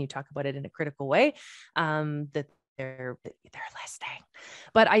China and you talk about it in a critical way, that they're listening.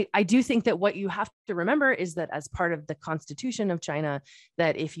 But I do think that what you have to remember is that as part of the constitution of China,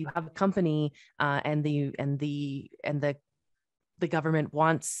 that if you have a company and the government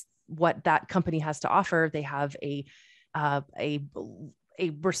wants what that company has to offer, they have a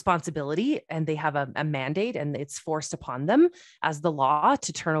responsibility, and they have a mandate, and it's forced upon them as the law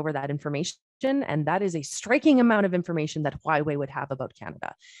to turn over that information. And that is a striking amount of information that Huawei would have about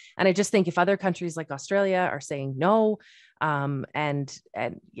Canada. And I just think if other countries like Australia are saying no, and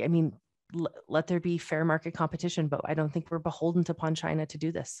I mean, let there be fair market competition, but I don't think we're beholden upon China to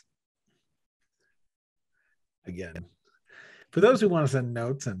do this. Again, for those who want to send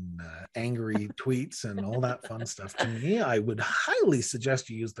notes and angry tweets and all that fun stuff to me, I would highly suggest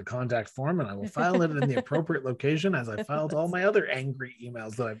you use the contact form, and I will file it in the appropriate location, as I filed all my other angry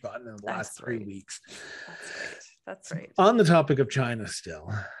emails that I've gotten in the last 3 weeks. That's right. On the topic of China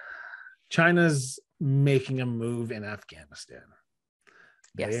still, China's making a move in Afghanistan.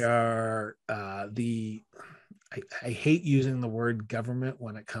 Yes. They are I hate using the word government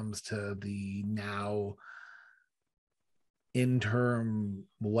when it comes to the now interim,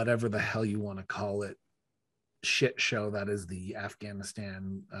 whatever the hell you want to call it, shit show that is the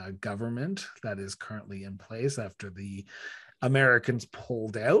Afghanistan government that is currently in place after the Americans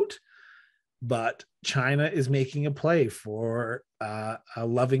pulled out. But China is making a play for a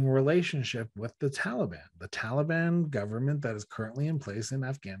loving relationship with the Taliban. The Taliban government that is currently in place in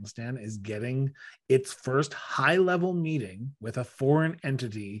Afghanistan is getting its first high-level meeting with a foreign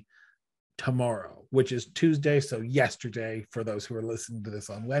entity tomorrow, which is Tuesday. So yesterday, for those who are listening to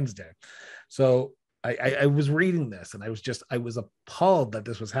this on Wednesday. So I was reading this and I was appalled that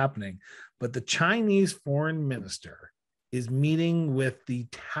this was happening. But the Chinese foreign minister is meeting with the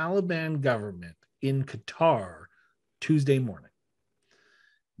Taliban government in Qatar Tuesday morning.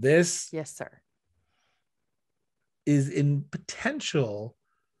 This, yes, sir, is in potential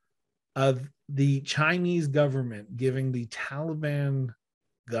of the Chinese government giving the Taliban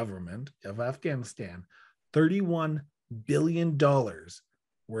government of Afghanistan $31 billion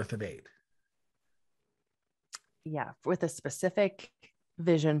worth of aid. Yeah, with a specific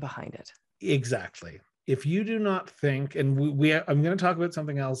vision behind it. Exactly. If you do not think, and I'm going to talk about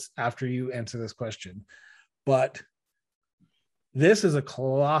something else after you answer this question, but this is a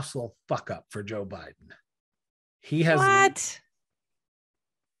colossal fuck up for Joe Biden. He has what?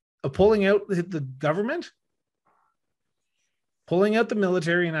 Pulling out the government, pulling out the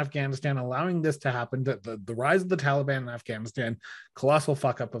military in Afghanistan, allowing this to happen, the rise of the Taliban in Afghanistan, colossal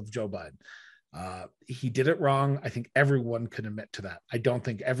fuck up of Joe Biden. He did it wrong. I think everyone can admit to that. I don't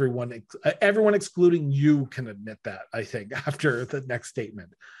think everyone excluding you can admit that, I think, after the next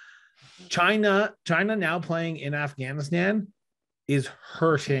statement. China now playing in Afghanistan is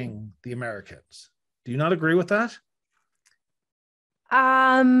hurting the Americans. Do you not agree with that?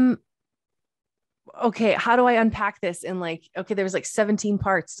 Okay, how do I unpack this in there was 17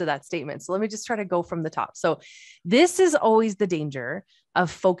 parts to that statement. So let me just try to go from the top. So this is always the danger of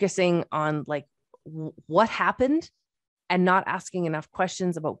focusing on what happened and not asking enough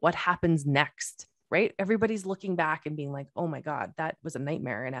questions about what happens next, right? Everybody's looking back and being like, oh my God, that was a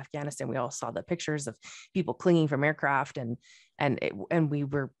nightmare in Afghanistan. We all saw the pictures of people clinging from aircraft and we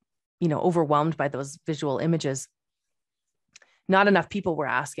were, overwhelmed by those visual images. Not enough people were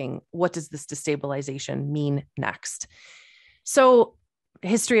asking, what does this destabilization mean next? So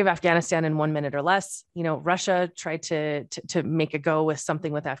history of Afghanistan in 1 minute or less, Russia tried to make a go with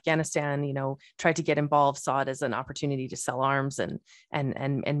something with Afghanistan, tried to get involved, saw it as an opportunity to sell arms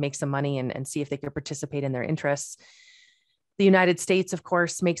and make some money and see if they could participate in their interests. The United States, of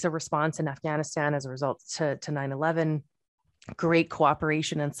course, makes a response in Afghanistan as a result to 9/11. Great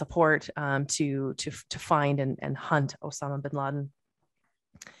cooperation and support to find and hunt Osama bin Laden.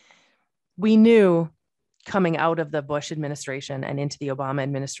 We knew coming out of the Bush administration and into the Obama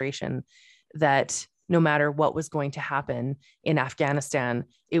administration that no matter what was going to happen in Afghanistan,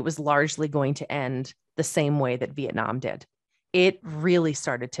 it was largely going to end the same way that Vietnam did. It really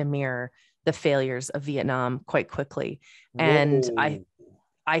started to mirror the failures of Vietnam quite quickly. Whoa. And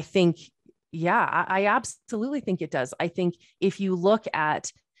I think, yeah, I absolutely think it does. I think if you look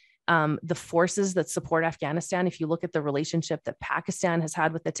at the forces that support Afghanistan, if you look at the relationship that Pakistan has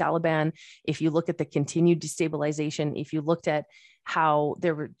had with the Taliban, if you look at the continued destabilization, if you looked at how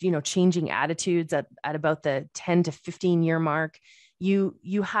there were, changing attitudes at about the 10 to 15 year mark, you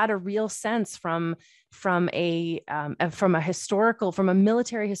had a real sense from a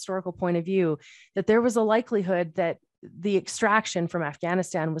military historical point of view that there was a likelihood that the extraction from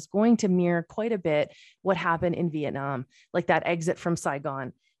Afghanistan was going to mirror quite a bit what happened in Vietnam, like that exit from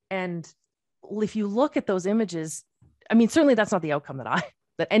Saigon. And if you look at those images, I mean, certainly that's not the outcome that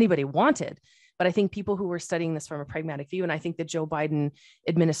anybody wanted, but I think people who were studying this from a pragmatic view, and I think the Joe Biden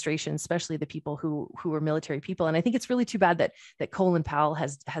administration, especially the people who were military people, and I think it's really too bad that Colin Powell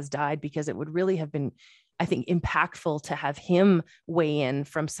has died, because it would really have been, I think, impactful to have him weigh in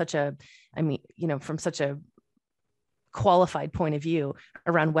from such a qualified point of view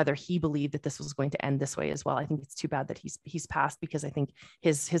around whether he believed that this was going to end this way as well. I think it's too bad that he's passed, because I think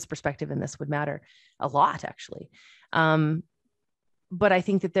his perspective in this would matter a lot, actually. But I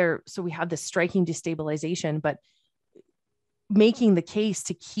think that so we have this striking destabilization, but making the case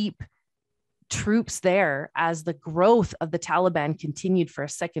to keep troops there as the growth of the Taliban continued for a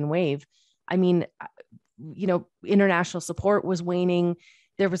second wave. I mean, international support was waning.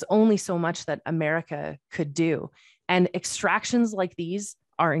 There was only so much that America could do. And extractions like these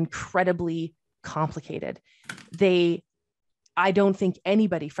are incredibly complicated. I don't think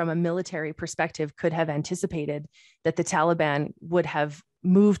anybody from a military perspective could have anticipated that the Taliban would have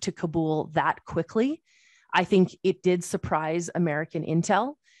moved to Kabul that quickly. I think it did surprise American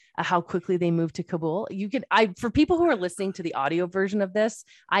intel how quickly they moved to Kabul. For people who are listening to the audio version of this,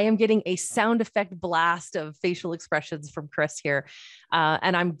 I am getting a sound effect blast of facial expressions from Chris here.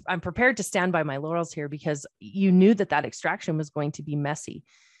 And I'm prepared to stand by my laurels here, because you knew that extraction was going to be messy.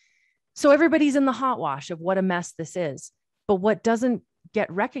 So everybody's in the hot wash of what a mess this is. But what doesn't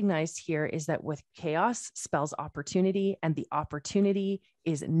get recognized here is that with chaos spells opportunity, and the opportunity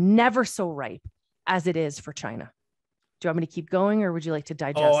is never so ripe as it is for China. Do you want me to keep going, or would you like to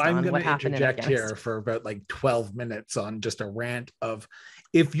digest on what happened in Afghanistan? I'm going to interject here for about like 12 minutes on just a rant of,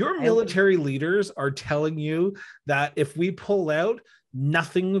 if your military leaders are telling you that if we pull out,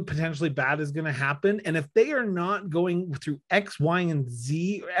 nothing potentially bad is going to happen, and if they are not going through X, Y, and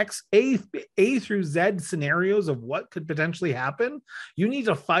Z, or A through Z scenarios of what could potentially happen, you need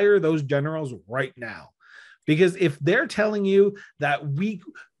to fire those generals right now. Because if they're telling you that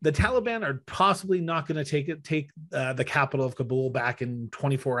the Taliban are possibly not going to take the capital of Kabul back in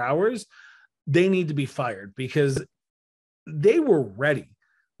 24 hours, they need to be fired, because they were ready.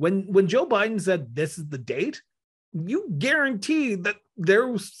 When Joe Biden said this is the date, you guarantee that there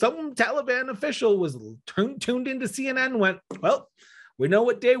was some Taliban official was tuned into CNN and went, well, we know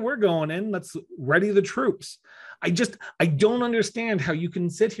what day we're going in. Let's ready the troops. I don't understand how you can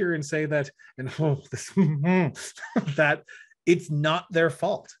sit here and say that, and that it's not their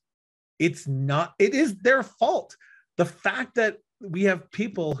fault. It is their fault. The fact that we have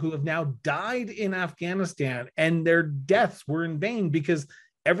people who have now died in Afghanistan and their deaths were in vain because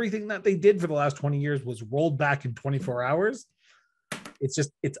everything that they did for the last 20 years was rolled back in 24 hours. It's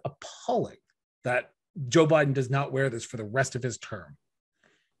appalling that Joe Biden does not wear this for the rest of his term.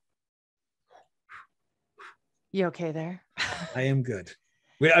 You okay there? I am good.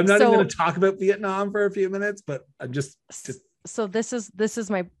 I'm not even going to talk about Vietnam for a few minutes, but I'm just. So this is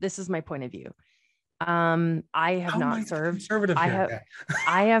my point of view. I have not served. Conservative here.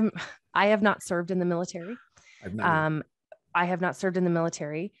 I have not served in the military. I have not served in the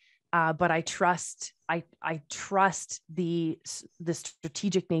military, but I trust the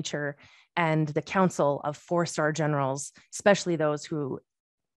strategic nature and the counsel of 4-star generals, especially those who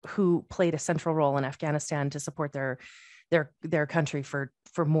played a central role in Afghanistan to support their country for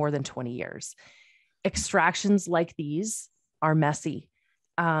more than 20 years. Extractions like these are messy.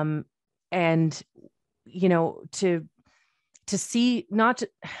 And, to see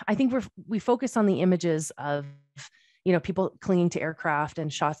I think we focus on the images of, people clinging to aircraft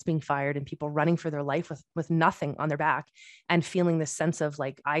and shots being fired and people running for their life with nothing on their back and feeling this sense of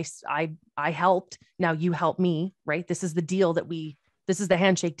like, I helped, now you help me, right? This is the deal this is the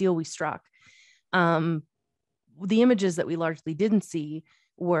handshake deal we struck. The images that we largely didn't see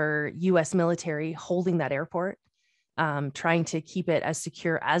were US military holding that airport, trying to keep it as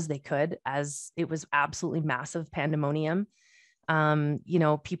secure as they could, as it was absolutely massive pandemonium.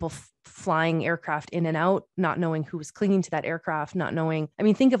 People flying aircraft in and out, not knowing who was clinging to that aircraft,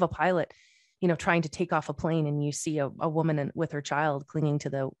 think of a pilot, trying to take off a plane and you see a woman with her child clinging to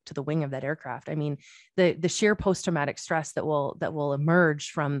the wing of that aircraft. I mean, the sheer post-traumatic stress that will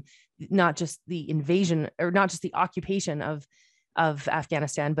emerge from not just the invasion or not just the occupation of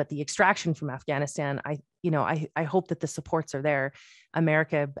Afghanistan, but the extraction from Afghanistan. I hope that the supports are there.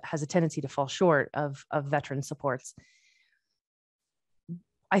 America has a tendency to fall short of veteran supports.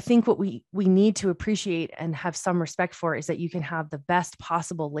 I think what we need to appreciate and have some respect for is that you can have the best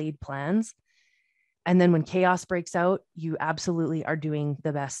possible laid plans. And then when chaos breaks out, you absolutely are doing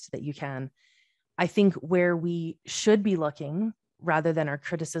the best that you can. I think where we should be looking, rather than our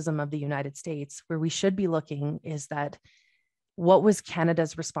criticism of the United States, where we should be looking is that what was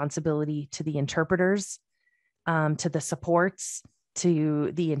Canada's responsibility to the interpreters, to the supports,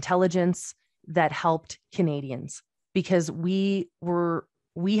 to the intelligence that helped Canadians? Because we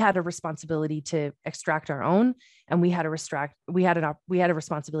had a responsibility to extract our own, and we had a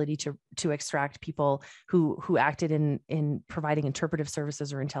responsibility to extract people who acted in providing interpretive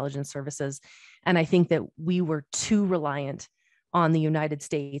services or intelligence services. And I think that we were too reliant on the United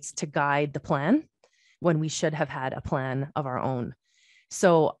States to guide the plan when we should have had a plan of our own.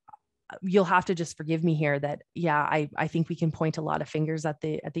 So you'll have to just forgive me here that, I think we can point a lot of fingers at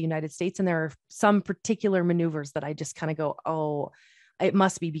the United States. And there are some particular maneuvers that I just kind of go, oh, it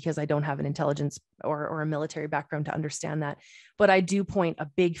must be because I don't have an intelligence or a military background to understand that. But I do point a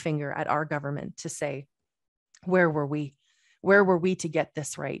big finger at our government to say, where were we? Where were we to get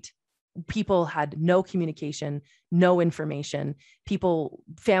this right? People had no communication, no information.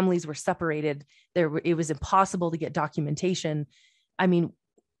 Families were separated. It was impossible to get documentation. I mean,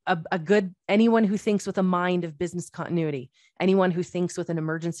 anyone who thinks with a mind of business continuity, anyone who thinks with an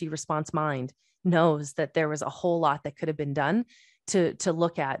emergency response mind knows that there was a whole lot that could have been done to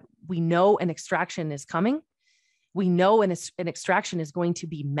look at. We know an extraction is coming. We know an extraction is going to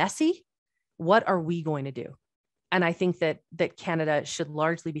be messy. What are we going to do? And I think that Canada should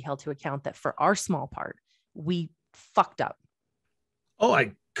largely be held to account that for our small part, we fucked up. Oh,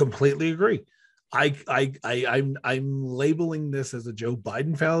 I completely agree. I'm labeling this as a Joe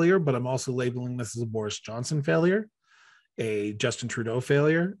Biden failure, but I'm also labeling this as a Boris Johnson failure, a Justin Trudeau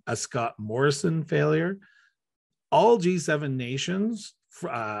failure, a Scott Morrison failure. All G7 nations,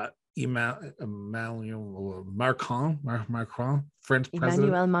 Emmanuel Macron, French president.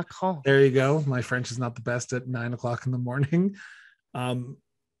 Emmanuel Macron. There you go. My French is not the best at 9 o'clock in the morning.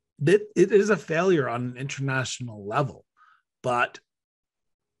 It is a failure on an international level, but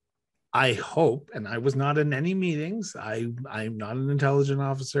I hope, and I was not in any meetings. I'm not an intelligence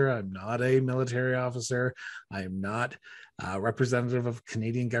officer. I'm not a military officer. I'm not a representative of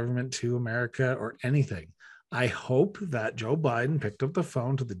Canadian government to America or anything. I hope that Joe Biden picked up the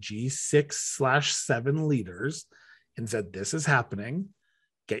phone to the G6/7 leaders and said, this is happening.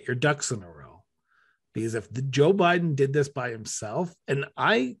 Get your ducks in a row. Because if Joe Biden did this by himself, and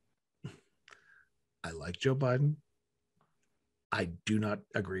I like Joe Biden, I do not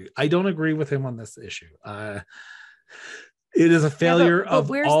agree. I don't agree with him on this issue. It is a failure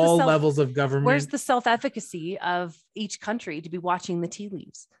of all levels of government. Where's the self-efficacy of each country to be watching the tea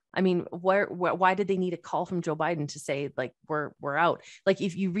leaves? I mean, why did they need a call from Joe Biden to say, like, we're out? Like,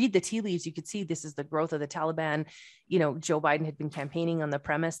 if you read the tea leaves, you could see this is the growth of the Taliban. You know, Joe Biden had been campaigning on the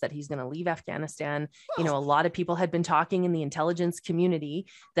premise that he's going to leave Afghanistan. You know, a lot of people had been talking in the intelligence community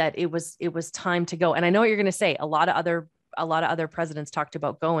that it was time to go. And I know what you're going to say. A lot of other presidents talked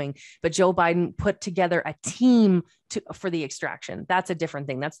about going, but Joe Biden put together a team for the extraction. That's a different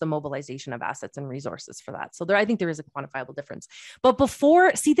thing. That's the mobilization of assets and resources for that. So I think there is a quantifiable difference. But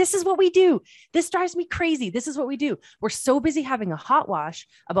this is what we do. This drives me crazy. This is what we do. We're so busy having a hot wash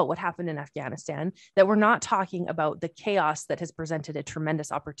about what happened in Afghanistan that we're not talking about the chaos that has presented a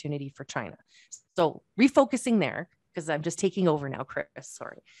tremendous opportunity for China. So refocusing there, because I'm just taking over now, Chris,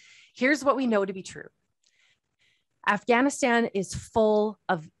 sorry. Here's what we know to be true. Afghanistan is full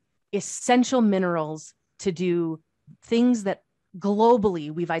of essential minerals to do things that globally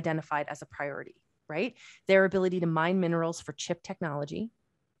we've identified as a priority, right? Their ability to mine minerals for chip technology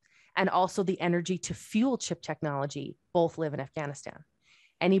and also the energy to fuel chip technology both live in Afghanistan.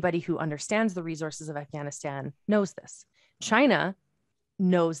 Anybody who understands the resources of Afghanistan knows this. China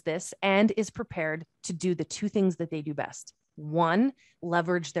knows this and is prepared to do the two things that they do best. One,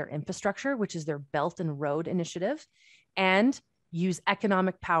 leverage their infrastructure, which is their Belt and Road Initiative, and use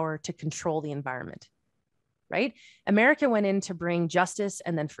economic power to control the environment, right? America went in to bring justice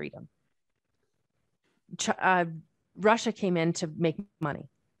and then freedom. Russia came in to make money.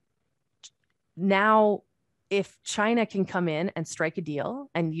 Now, if China can come in and strike a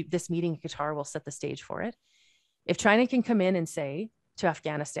deal, and this meeting in Qatar will set the stage for it, if China can come in and say to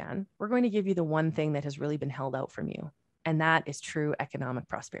Afghanistan, we're going to give you the one thing that has really been held out from you, and that is true economic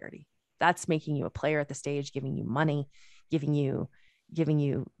prosperity. That's making you a player at the stage, giving you money, giving you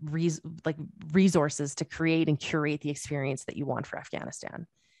resources to create and curate the experience that you want for Afghanistan.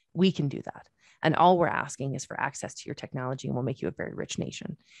 We can do that. And all we're asking is for access to your technology, and we'll make you a very rich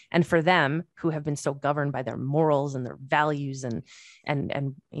nation. And for them who have been so governed by their morals and their values and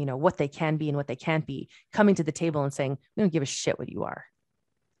you know what they can be and what they can't be, coming to the table and saying, we don't give a shit what you are.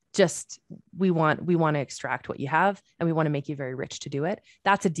 Just we want to extract what you have, and we want to make you very rich to do it.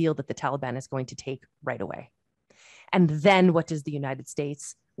 That's a deal that the Taliban is going to take right away. And then what does the United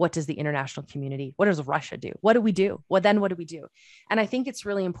States, what does the international community, what does Russia do? What do we do? What do we do? And I think it's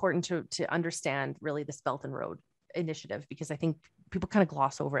really important to understand really this Belt and Road Initiative, because I think people kind of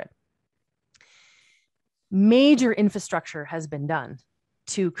gloss over it. Major infrastructure has been done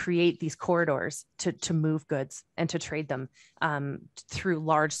to create these corridors to move goods and to trade them through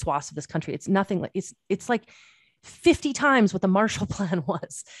large swaths of this country. It's nothing like it's like 50 times what the Marshall Plan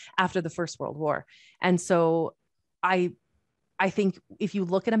was after the First World War. And so I think if you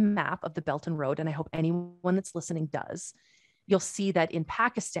look at a map of the Belt and Road, and I hope anyone that's listening does, you'll see that in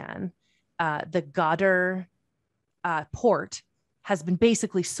Pakistan, the Gwadar port has been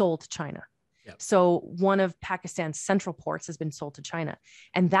basically sold to China. Yep. So one of Pakistan's central ports has been sold to China.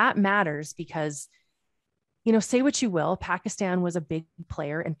 And that matters because, you know, say what you will, Pakistan was a big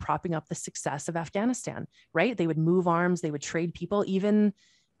player in propping up the success of Afghanistan, right? They would move arms, they would trade people, even,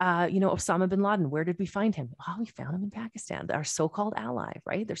 Osama bin Laden, where did we find him? Oh, we found him in Pakistan, our so-called ally,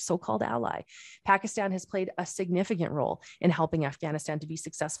 right? Their so-called ally. Pakistan has played a significant role in helping Afghanistan to be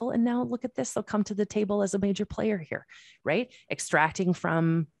successful. And now look at this, they'll come to the table as a major player here, right? Extracting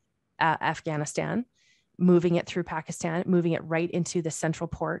from Afghanistan, moving it through Pakistan, moving it right into the central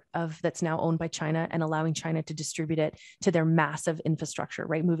port that's now owned by China, and allowing China to distribute it to their massive infrastructure,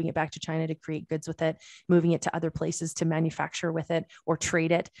 right? Moving it back to China to create goods with it, moving it to other places to manufacture with it or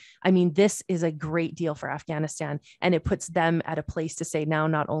trade it. I mean, this is a great deal for Afghanistan, and it puts them at a place to say, now,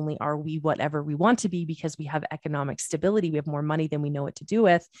 not only are we whatever we want to be because we have economic stability, we have more money than we know what to do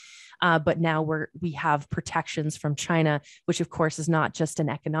with, but now we have protections from China, which of course is not just an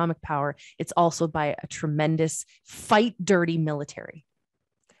economic power, it's also by a tremendous fight dirty military.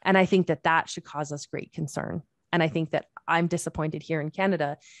 And I think that should cause us great concern. And I think that I'm disappointed here in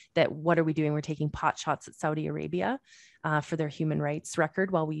Canada that what are we doing? We're taking pot shots at Saudi Arabia for their human rights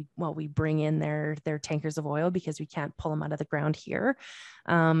record while we bring in their tankers of oil because we can't pull them out of the ground here.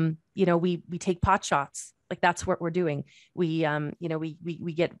 We take pot shots. Like, that's what we're doing. We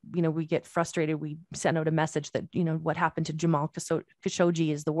get frustrated. We send out a message that, what happened to Jamal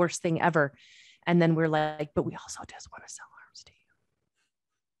Khashoggi is the worst thing ever. And then we're like, but we also just want to sell arms to you.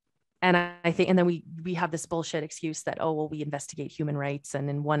 And I think, and then we have this bullshit excuse that, oh, well, we investigate human rights, and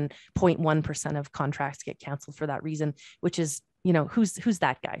in 1.1% of contracts get canceled for that reason, which is, who's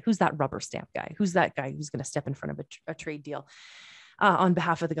that guy? Who's that rubber stamp guy? Who's that guy who's going to step in front of a trade deal on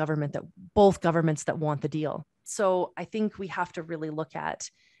behalf of the government, that both governments that want the deal? So I think we have to really look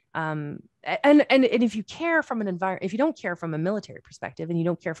at, and if you care from an environment, if you don't care from a military perspective and you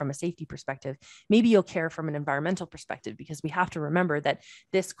don't care from a safety perspective, maybe you'll care from an environmental perspective, because we have to remember that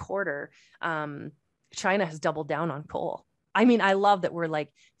this quarter, China has doubled down on coal. I mean, I love that we're like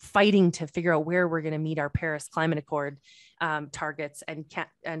fighting to figure out where we're going to meet our Paris Climate Accord targets.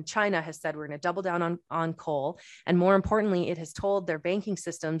 And China has said we're going to double down on coal. And more importantly, it has told their banking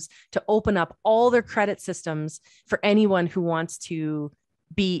systems to open up all their credit systems for anyone who wants to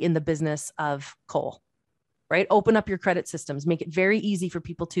be in the business of coal, right? Open up your credit systems, make it very easy for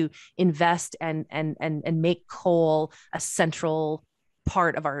people to invest and make coal a central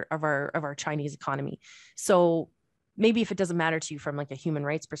part of our Chinese economy. So maybe if it doesn't matter to you from like a human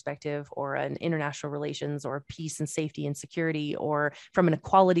rights perspective or an international relations or peace and safety and security, or from an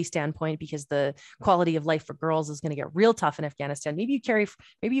equality standpoint, because the quality of life for girls is going to get real tough in Afghanistan, maybe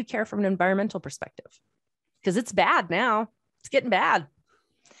you care from an environmental perspective, because it's bad now. It's getting bad.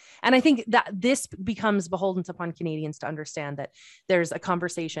 And I think that this becomes beholden upon Canadians to understand that there's a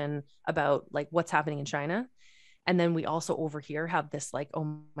conversation about like what's happening in China. And then we also over here have this like,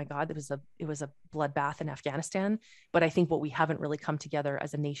 oh my God, it was a bloodbath in Afghanistan. But I think what we haven't really come together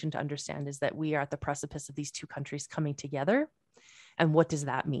as a nation to understand is that we are at the precipice of these two countries coming together. And what does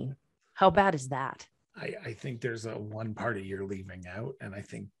that mean? How bad is that? I think there's one party you're leaving out. And I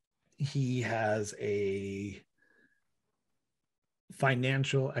think he has a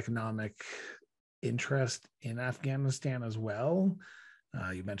financial, economic interest in Afghanistan as well.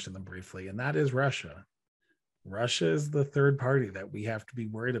 You mentioned them briefly, and that is Russia. Russia is the third party that we have to be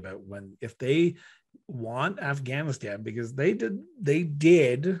worried about if they want Afghanistan, because they did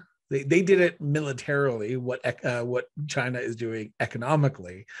it militarily, what China is doing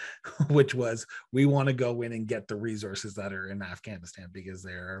economically, which was, we want to go in and get the resources that are in Afghanistan because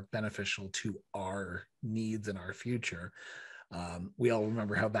they're beneficial to our needs and our future. We all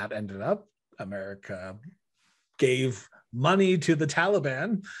remember how that ended up. America gave money to the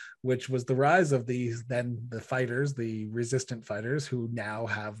Taliban, which was the rise of the fighters, the resistant fighters, who now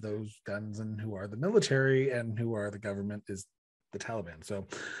have those guns and who are the military and who are the government is the Taliban. So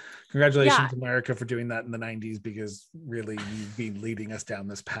congratulations, America, for doing that in the 90s, because really you've been leading us down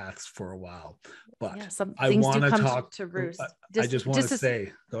this path for a while. But I want to talk to roost. I just want to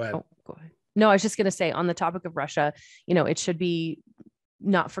say, go ahead. Oh, go ahead. No, I was just going to say, on the topic of Russia, it should be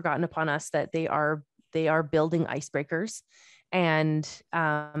not forgotten upon us that they are building icebreakers, and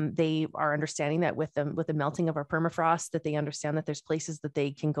they are understanding that with the melting of our permafrost, that they understand that there's places that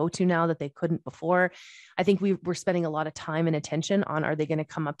they can go to now that they couldn't before. I think we're spending a lot of time and attention on, are they going to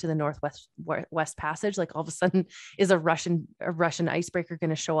come up to the Northwest Passage? Like, all of a sudden, is a Russian icebreaker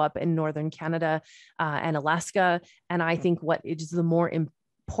going to show up in northern Canada and Alaska? And I think what is the more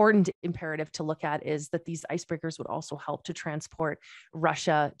important imperative to look at is that these icebreakers would also help to transport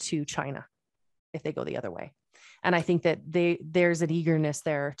Russia to China if they go the other way. And I think that there's an eagerness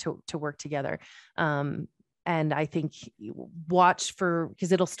there to work together. And I think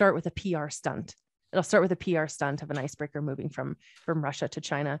because it'll start with a PR stunt. It'll start with a PR stunt of an icebreaker moving from Russia to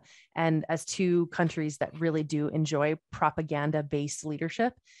China. And as two countries that really do enjoy propaganda-based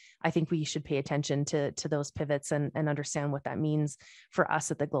leadership, I think we should pay attention to those pivots and understand what that means for us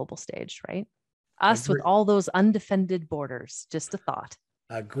at the global stage, right? Us with all those undefended borders. Just a thought.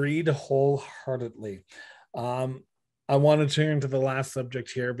 Agreed wholeheartedly. I want to turn to the last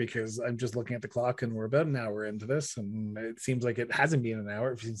subject here because I'm just looking at the clock and we're about an hour into this, and it seems like it hasn't been an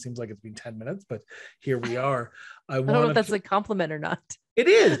hour. It seems like it's been 10 minutes, but here we are. I don't know if that's a compliment or not. It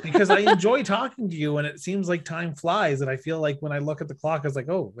is, because I enjoy talking to you and it seems like time flies. And I feel like when I look at the clock, it's like,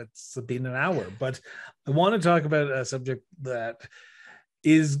 oh, it's been an hour. But I want to talk about a subject that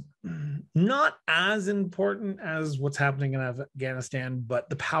is not as important as what's happening in Afghanistan, but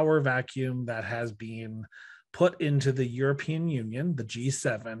the power vacuum that has been put into the European Union, the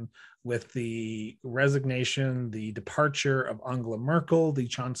G7, with the resignation, the departure of Angela Merkel, the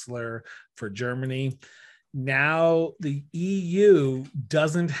Chancellor for Germany. Now the EU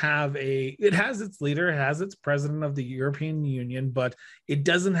doesn't have it has its leader, it has its president of the European Union, but it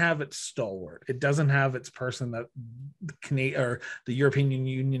doesn't have its stalwart. It doesn't have its person that the European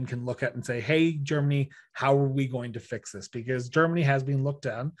Union can look at and say, hey, Germany, how are we going to fix this? Because Germany has been looked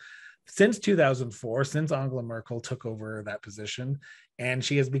at since 2004, since Angela Merkel took over that position, and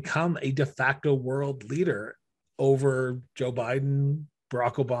she has become a de facto world leader over Joe Biden,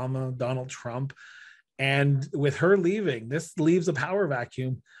 Barack Obama, Donald Trump. And with her leaving, this leaves a power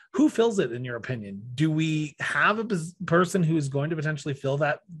vacuum. Who fills it, in your opinion? Do we have a person who is going to potentially fill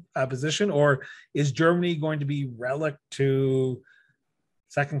that position, or is Germany going to be relic to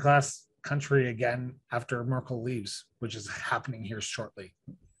second-class country again after Merkel leaves, which is happening here shortly?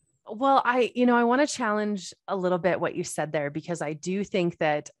 Well, I want to challenge a little bit what you said there, because I do think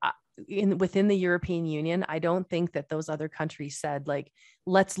that within the European Union, I don't think that those other countries said, like,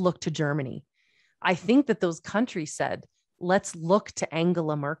 let's look to Germany. I think that those countries said, let's look to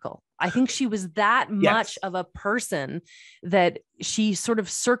Angela Merkel. I think she was that much of a person that she sort of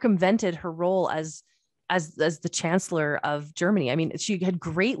circumvented her role as the chancellor of Germany. I mean, she had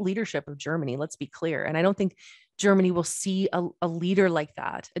great leadership of Germany, let's be clear. And I don't think Germany will see a leader like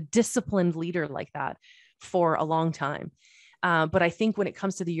that, a disciplined leader like that, for a long time. But I think when it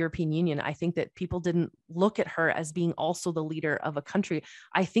comes to the European Union, I think that people didn't look at her as being also the leader of a country.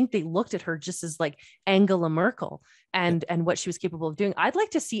 I think they looked at her just as like Angela Merkel and what she was capable of doing. I'd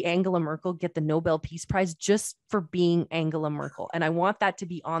like to see Angela Merkel get the Nobel Peace Prize just for being Angela Merkel. And I want that to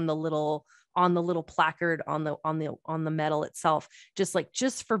be on the little placard on the medal itself,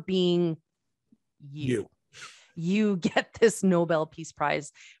 just for being you get this Nobel Peace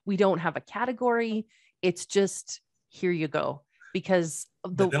Prize. We don't have a category. It's just, here you go, because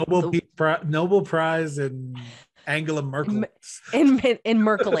the Nobel Prize and Angela Merkel in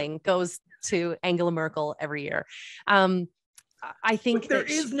Merkeling goes to Angela Merkel every year. I think there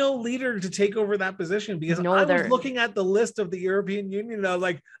is no leader to take over that position, because I was looking at the list of the European Union and I was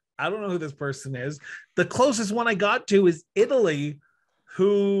like, I don't know who this person is. The closest one I got to is Italy,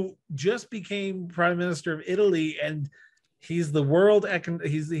 who just became prime minister of Italy, and he's the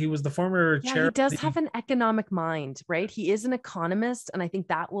he was the former chair. He does have an economic mind, right? He is an economist, and I think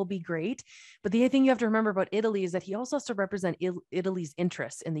that will be great. But the other thing you have to remember about Italy is that he also has to represent Italy's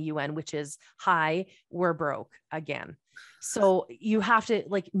interests in the UN, which is, hi, we're broke again. So you have to,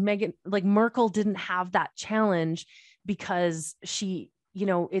 Merkel didn't have that challenge because she,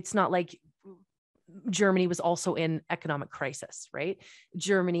 it's not like Germany was also in economic crisis, right?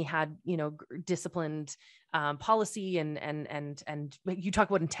 Germany had, disciplined policy and you talk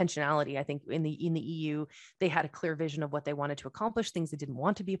about intentionality. I think in the EU, they had a clear vision of what they wanted to accomplish, things they didn't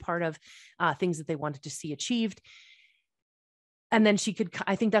want to be a part of, things that they wanted to see achieved. And then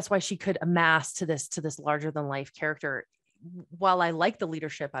I think that's why she could amass to this larger than life character. While I like the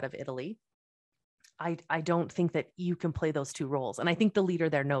leadership out of Italy, I don't think that you can play those two roles. And I think the leader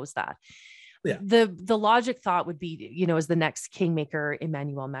there knows that. Yeah. The logic thought would be, as the next kingmaker,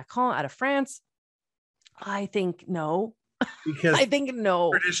 Emmanuel Macron out of France. I think no. Because I think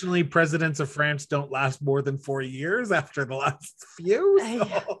no. Traditionally, presidents of France don't last more than 4 years after the last few.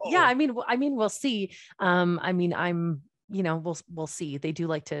 So. Yeah, I mean, we'll see. We'll see. They do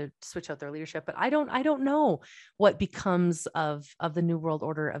like to switch out their leadership, but I don't know what becomes of the New World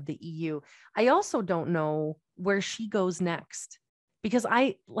Order of the EU. I also don't know where she goes next. Because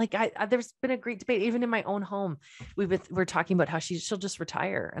there's been a great debate, even in my own home. We're talking about how she'll just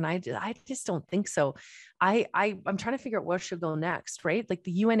retire. And I just don't think so. I'm trying to figure out where she'll go next, right? Like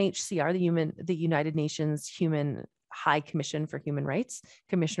the UNHCR, the United Nations Commissioner for Human Rights,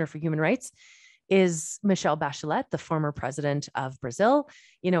 is Michelle Bachelet, the former president of Brazil.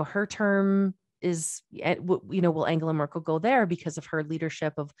 Her term is, will Angela Merkel go there because of her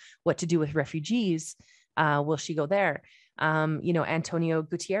leadership of what to do with refugees? Will she go there? Antonio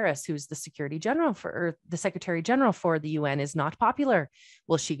Guterres, who's the Secretary General for the UN, is not popular.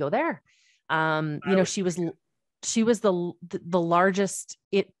 Will she go there? She was the largest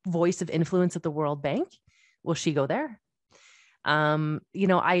voice of influence at the World Bank. Will she go there? I'm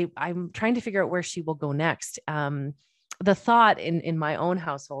trying to figure out where she will go next. The thought in my own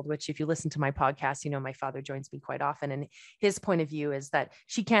household, which if you listen to my podcast, my father joins me quite often, and his point of view is that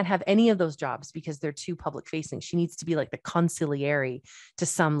she can't have any of those jobs because they're too public facing. She needs to be like the consigliere to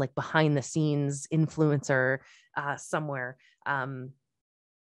some like behind the scenes influencer somewhere.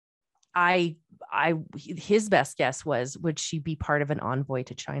 His best guess was, would she be part of an envoy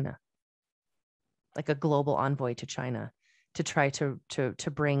to China? Like a global envoy to China to try to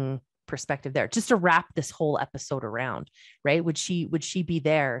bring perspective there, just to wrap this whole episode around, right? Would she be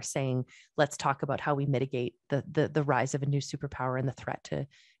there saying, let's talk about how we mitigate the rise of a new superpower and the threat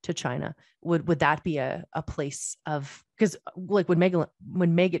to China? Would that be a place of, because like when Megan,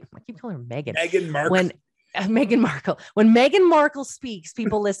 I keep calling her Megan. Meghan Markle. When Meghan Markle, when Meghan Markle speaks,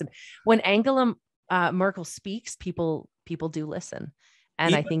 people listen. When Angela Merkel speaks, people do listen.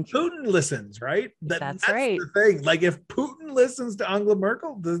 And even I think Putin listens, right? That's right. The thing. Like if Putin listens to Angela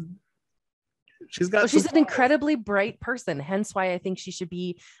Merkel, she's an incredibly bright person. Hence why I think she should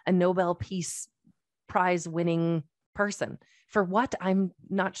be a Nobel Peace Prize winning person. For what? I'm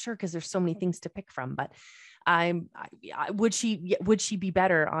not sure, because there's so many things to pick from. But would she be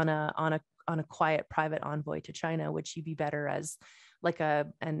better on a quiet private envoy to China? Would she be better as like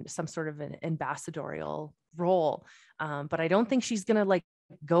some sort of an ambassadorial role? But I don't think she's gonna like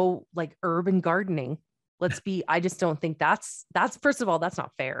go like urban gardening. I just don't think that's first of all, that's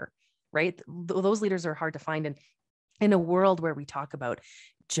not fair, right? Those leaders are hard to find. And in a world where we talk about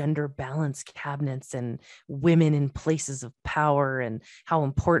gender balanced cabinets and women in places of power and how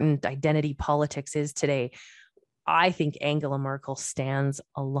important identity politics is today, I think Angela Merkel stands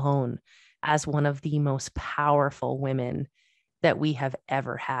alone as one of the most powerful women that we have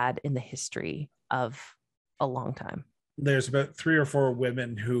ever had in the history of a long time. There's about 3 or 4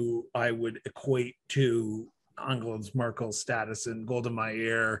 women who I would equate to Angela Merkel's status in Golda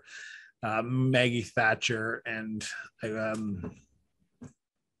Meir, Maggie Thatcher, and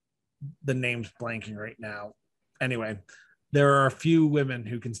the name's blanking right now. Anyway, there are a few women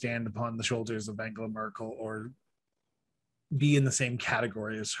who can stand upon the shoulders of Angela Merkel or be in the same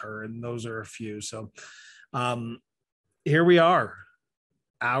category as her, and those are a few. So here we are,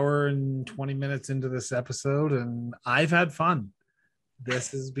 hour and 20 minutes into this episode, and I've had fun.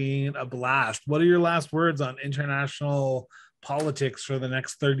 This has been a blast. What are your last words on international politics for the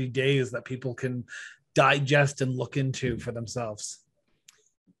next 30 days that people can digest and look into for themselves?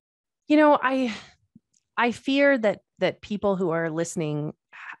 I fear that people who are listening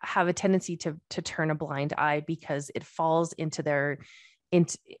have a tendency to turn a blind eye because it falls into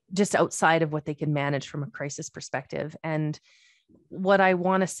just outside of what they can manage from a crisis perspective. And what I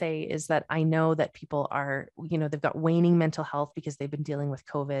want to say is that I know that people are, they've got waning mental health because they've been dealing with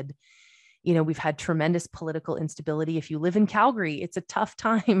COVID. We've had tremendous political instability. If you live in Calgary, it's a tough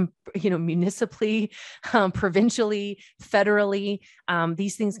time, municipally, provincially, federally.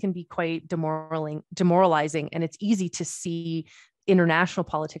 These things can be quite demoralizing. And it's easy to see international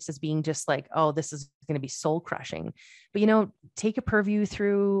politics as being just like, oh, this is going to be soul crushing. But, take a purview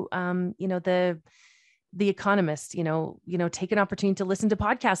through, the Economist, take an opportunity to listen to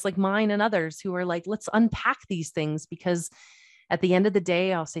podcasts like mine and others who are like, let's unpack these things, because at the end of the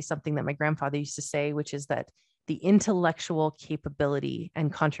day, I'll say something that my grandfather used to say, which is that the intellectual capability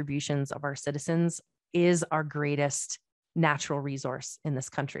and contributions of our citizens is our greatest natural resource in this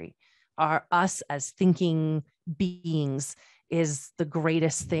country. Us as thinking beings is the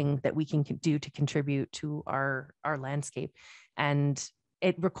greatest thing that we can do to contribute to our landscape. And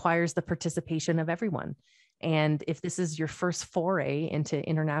it requires the participation of everyone. And if this is your first foray into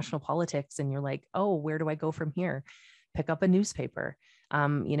international politics and you're like, oh, where do I go from here? Pick up a newspaper,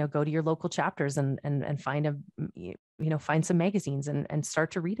 go to your local chapters and find find some magazines and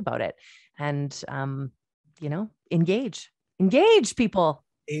start to read about it. And, engage people.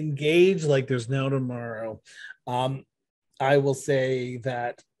 Engage like there's no tomorrow. I will say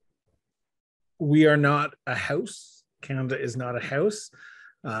that we are not a house. Canada is not a house.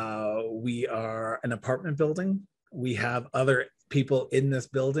 We are an apartment building. We have other people in this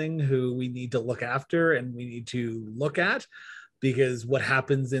building who we need to look after and we need to look at, because what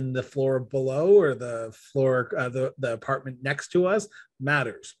happens in the floor below or the floor, the apartment next to us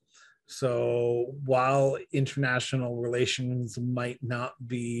matters. So while international relations might not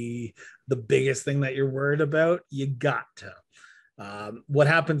be the biggest thing that you're worried about, you got to. What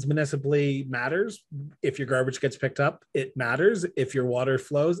happens municipally matters. If your garbage gets picked up, it matters. If your water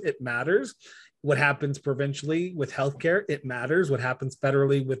flows, it matters. What happens provincially with healthcare, it matters. What happens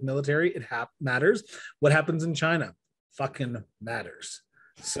federally with military, it matters. What happens in China, fucking matters.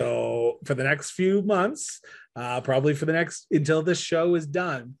 So for the next few months, probably for the next until this show is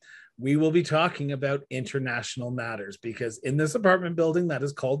done, we will be talking about international matters, because in this apartment building that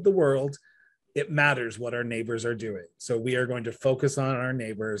is called the world, it matters what our neighbors are doing. So we are going to focus on our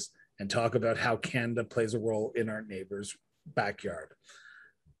neighbors and talk about how Canada plays a role in our neighbors' backyard.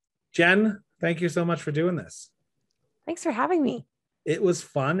 Jen, thank you so much for doing this. Thanks for having me. It was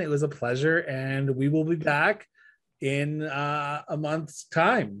fun. It was a pleasure. And we will be back in a month's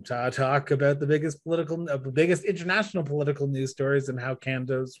time to talk about the biggest international political news stories and how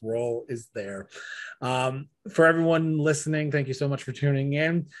Canada's role is there. For everyone listening, thank you so much for tuning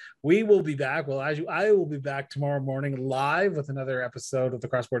in. We will be back. Well, I will be back tomorrow morning live with another episode of the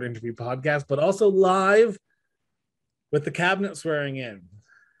Cross Border Interview Podcast, but also live with the cabinet swearing in.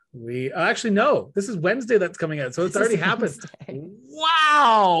 We actually no, this is Wednesday that's coming out, so it's already happened.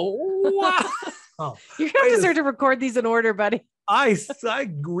 Wow. Oh, you're gonna have to start to record these in order, buddy. I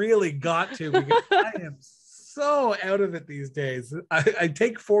really got to, because I am so out of it these days. I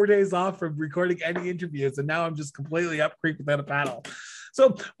take 4 days off from recording any interviews, and now I'm just completely up creek without a paddle.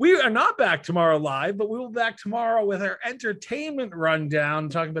 So we are not back tomorrow live, but we will be back tomorrow with our entertainment rundown,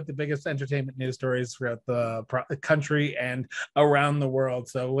 talking about the biggest entertainment news stories throughout the country and around the world.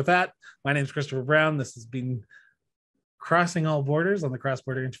 So with that, my name is Christopher Brown. This has been Crossing All Borders on the Cross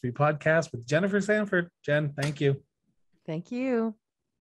Border Interview Podcast with Jennifer Sanford. Jen, thank you. Thank you.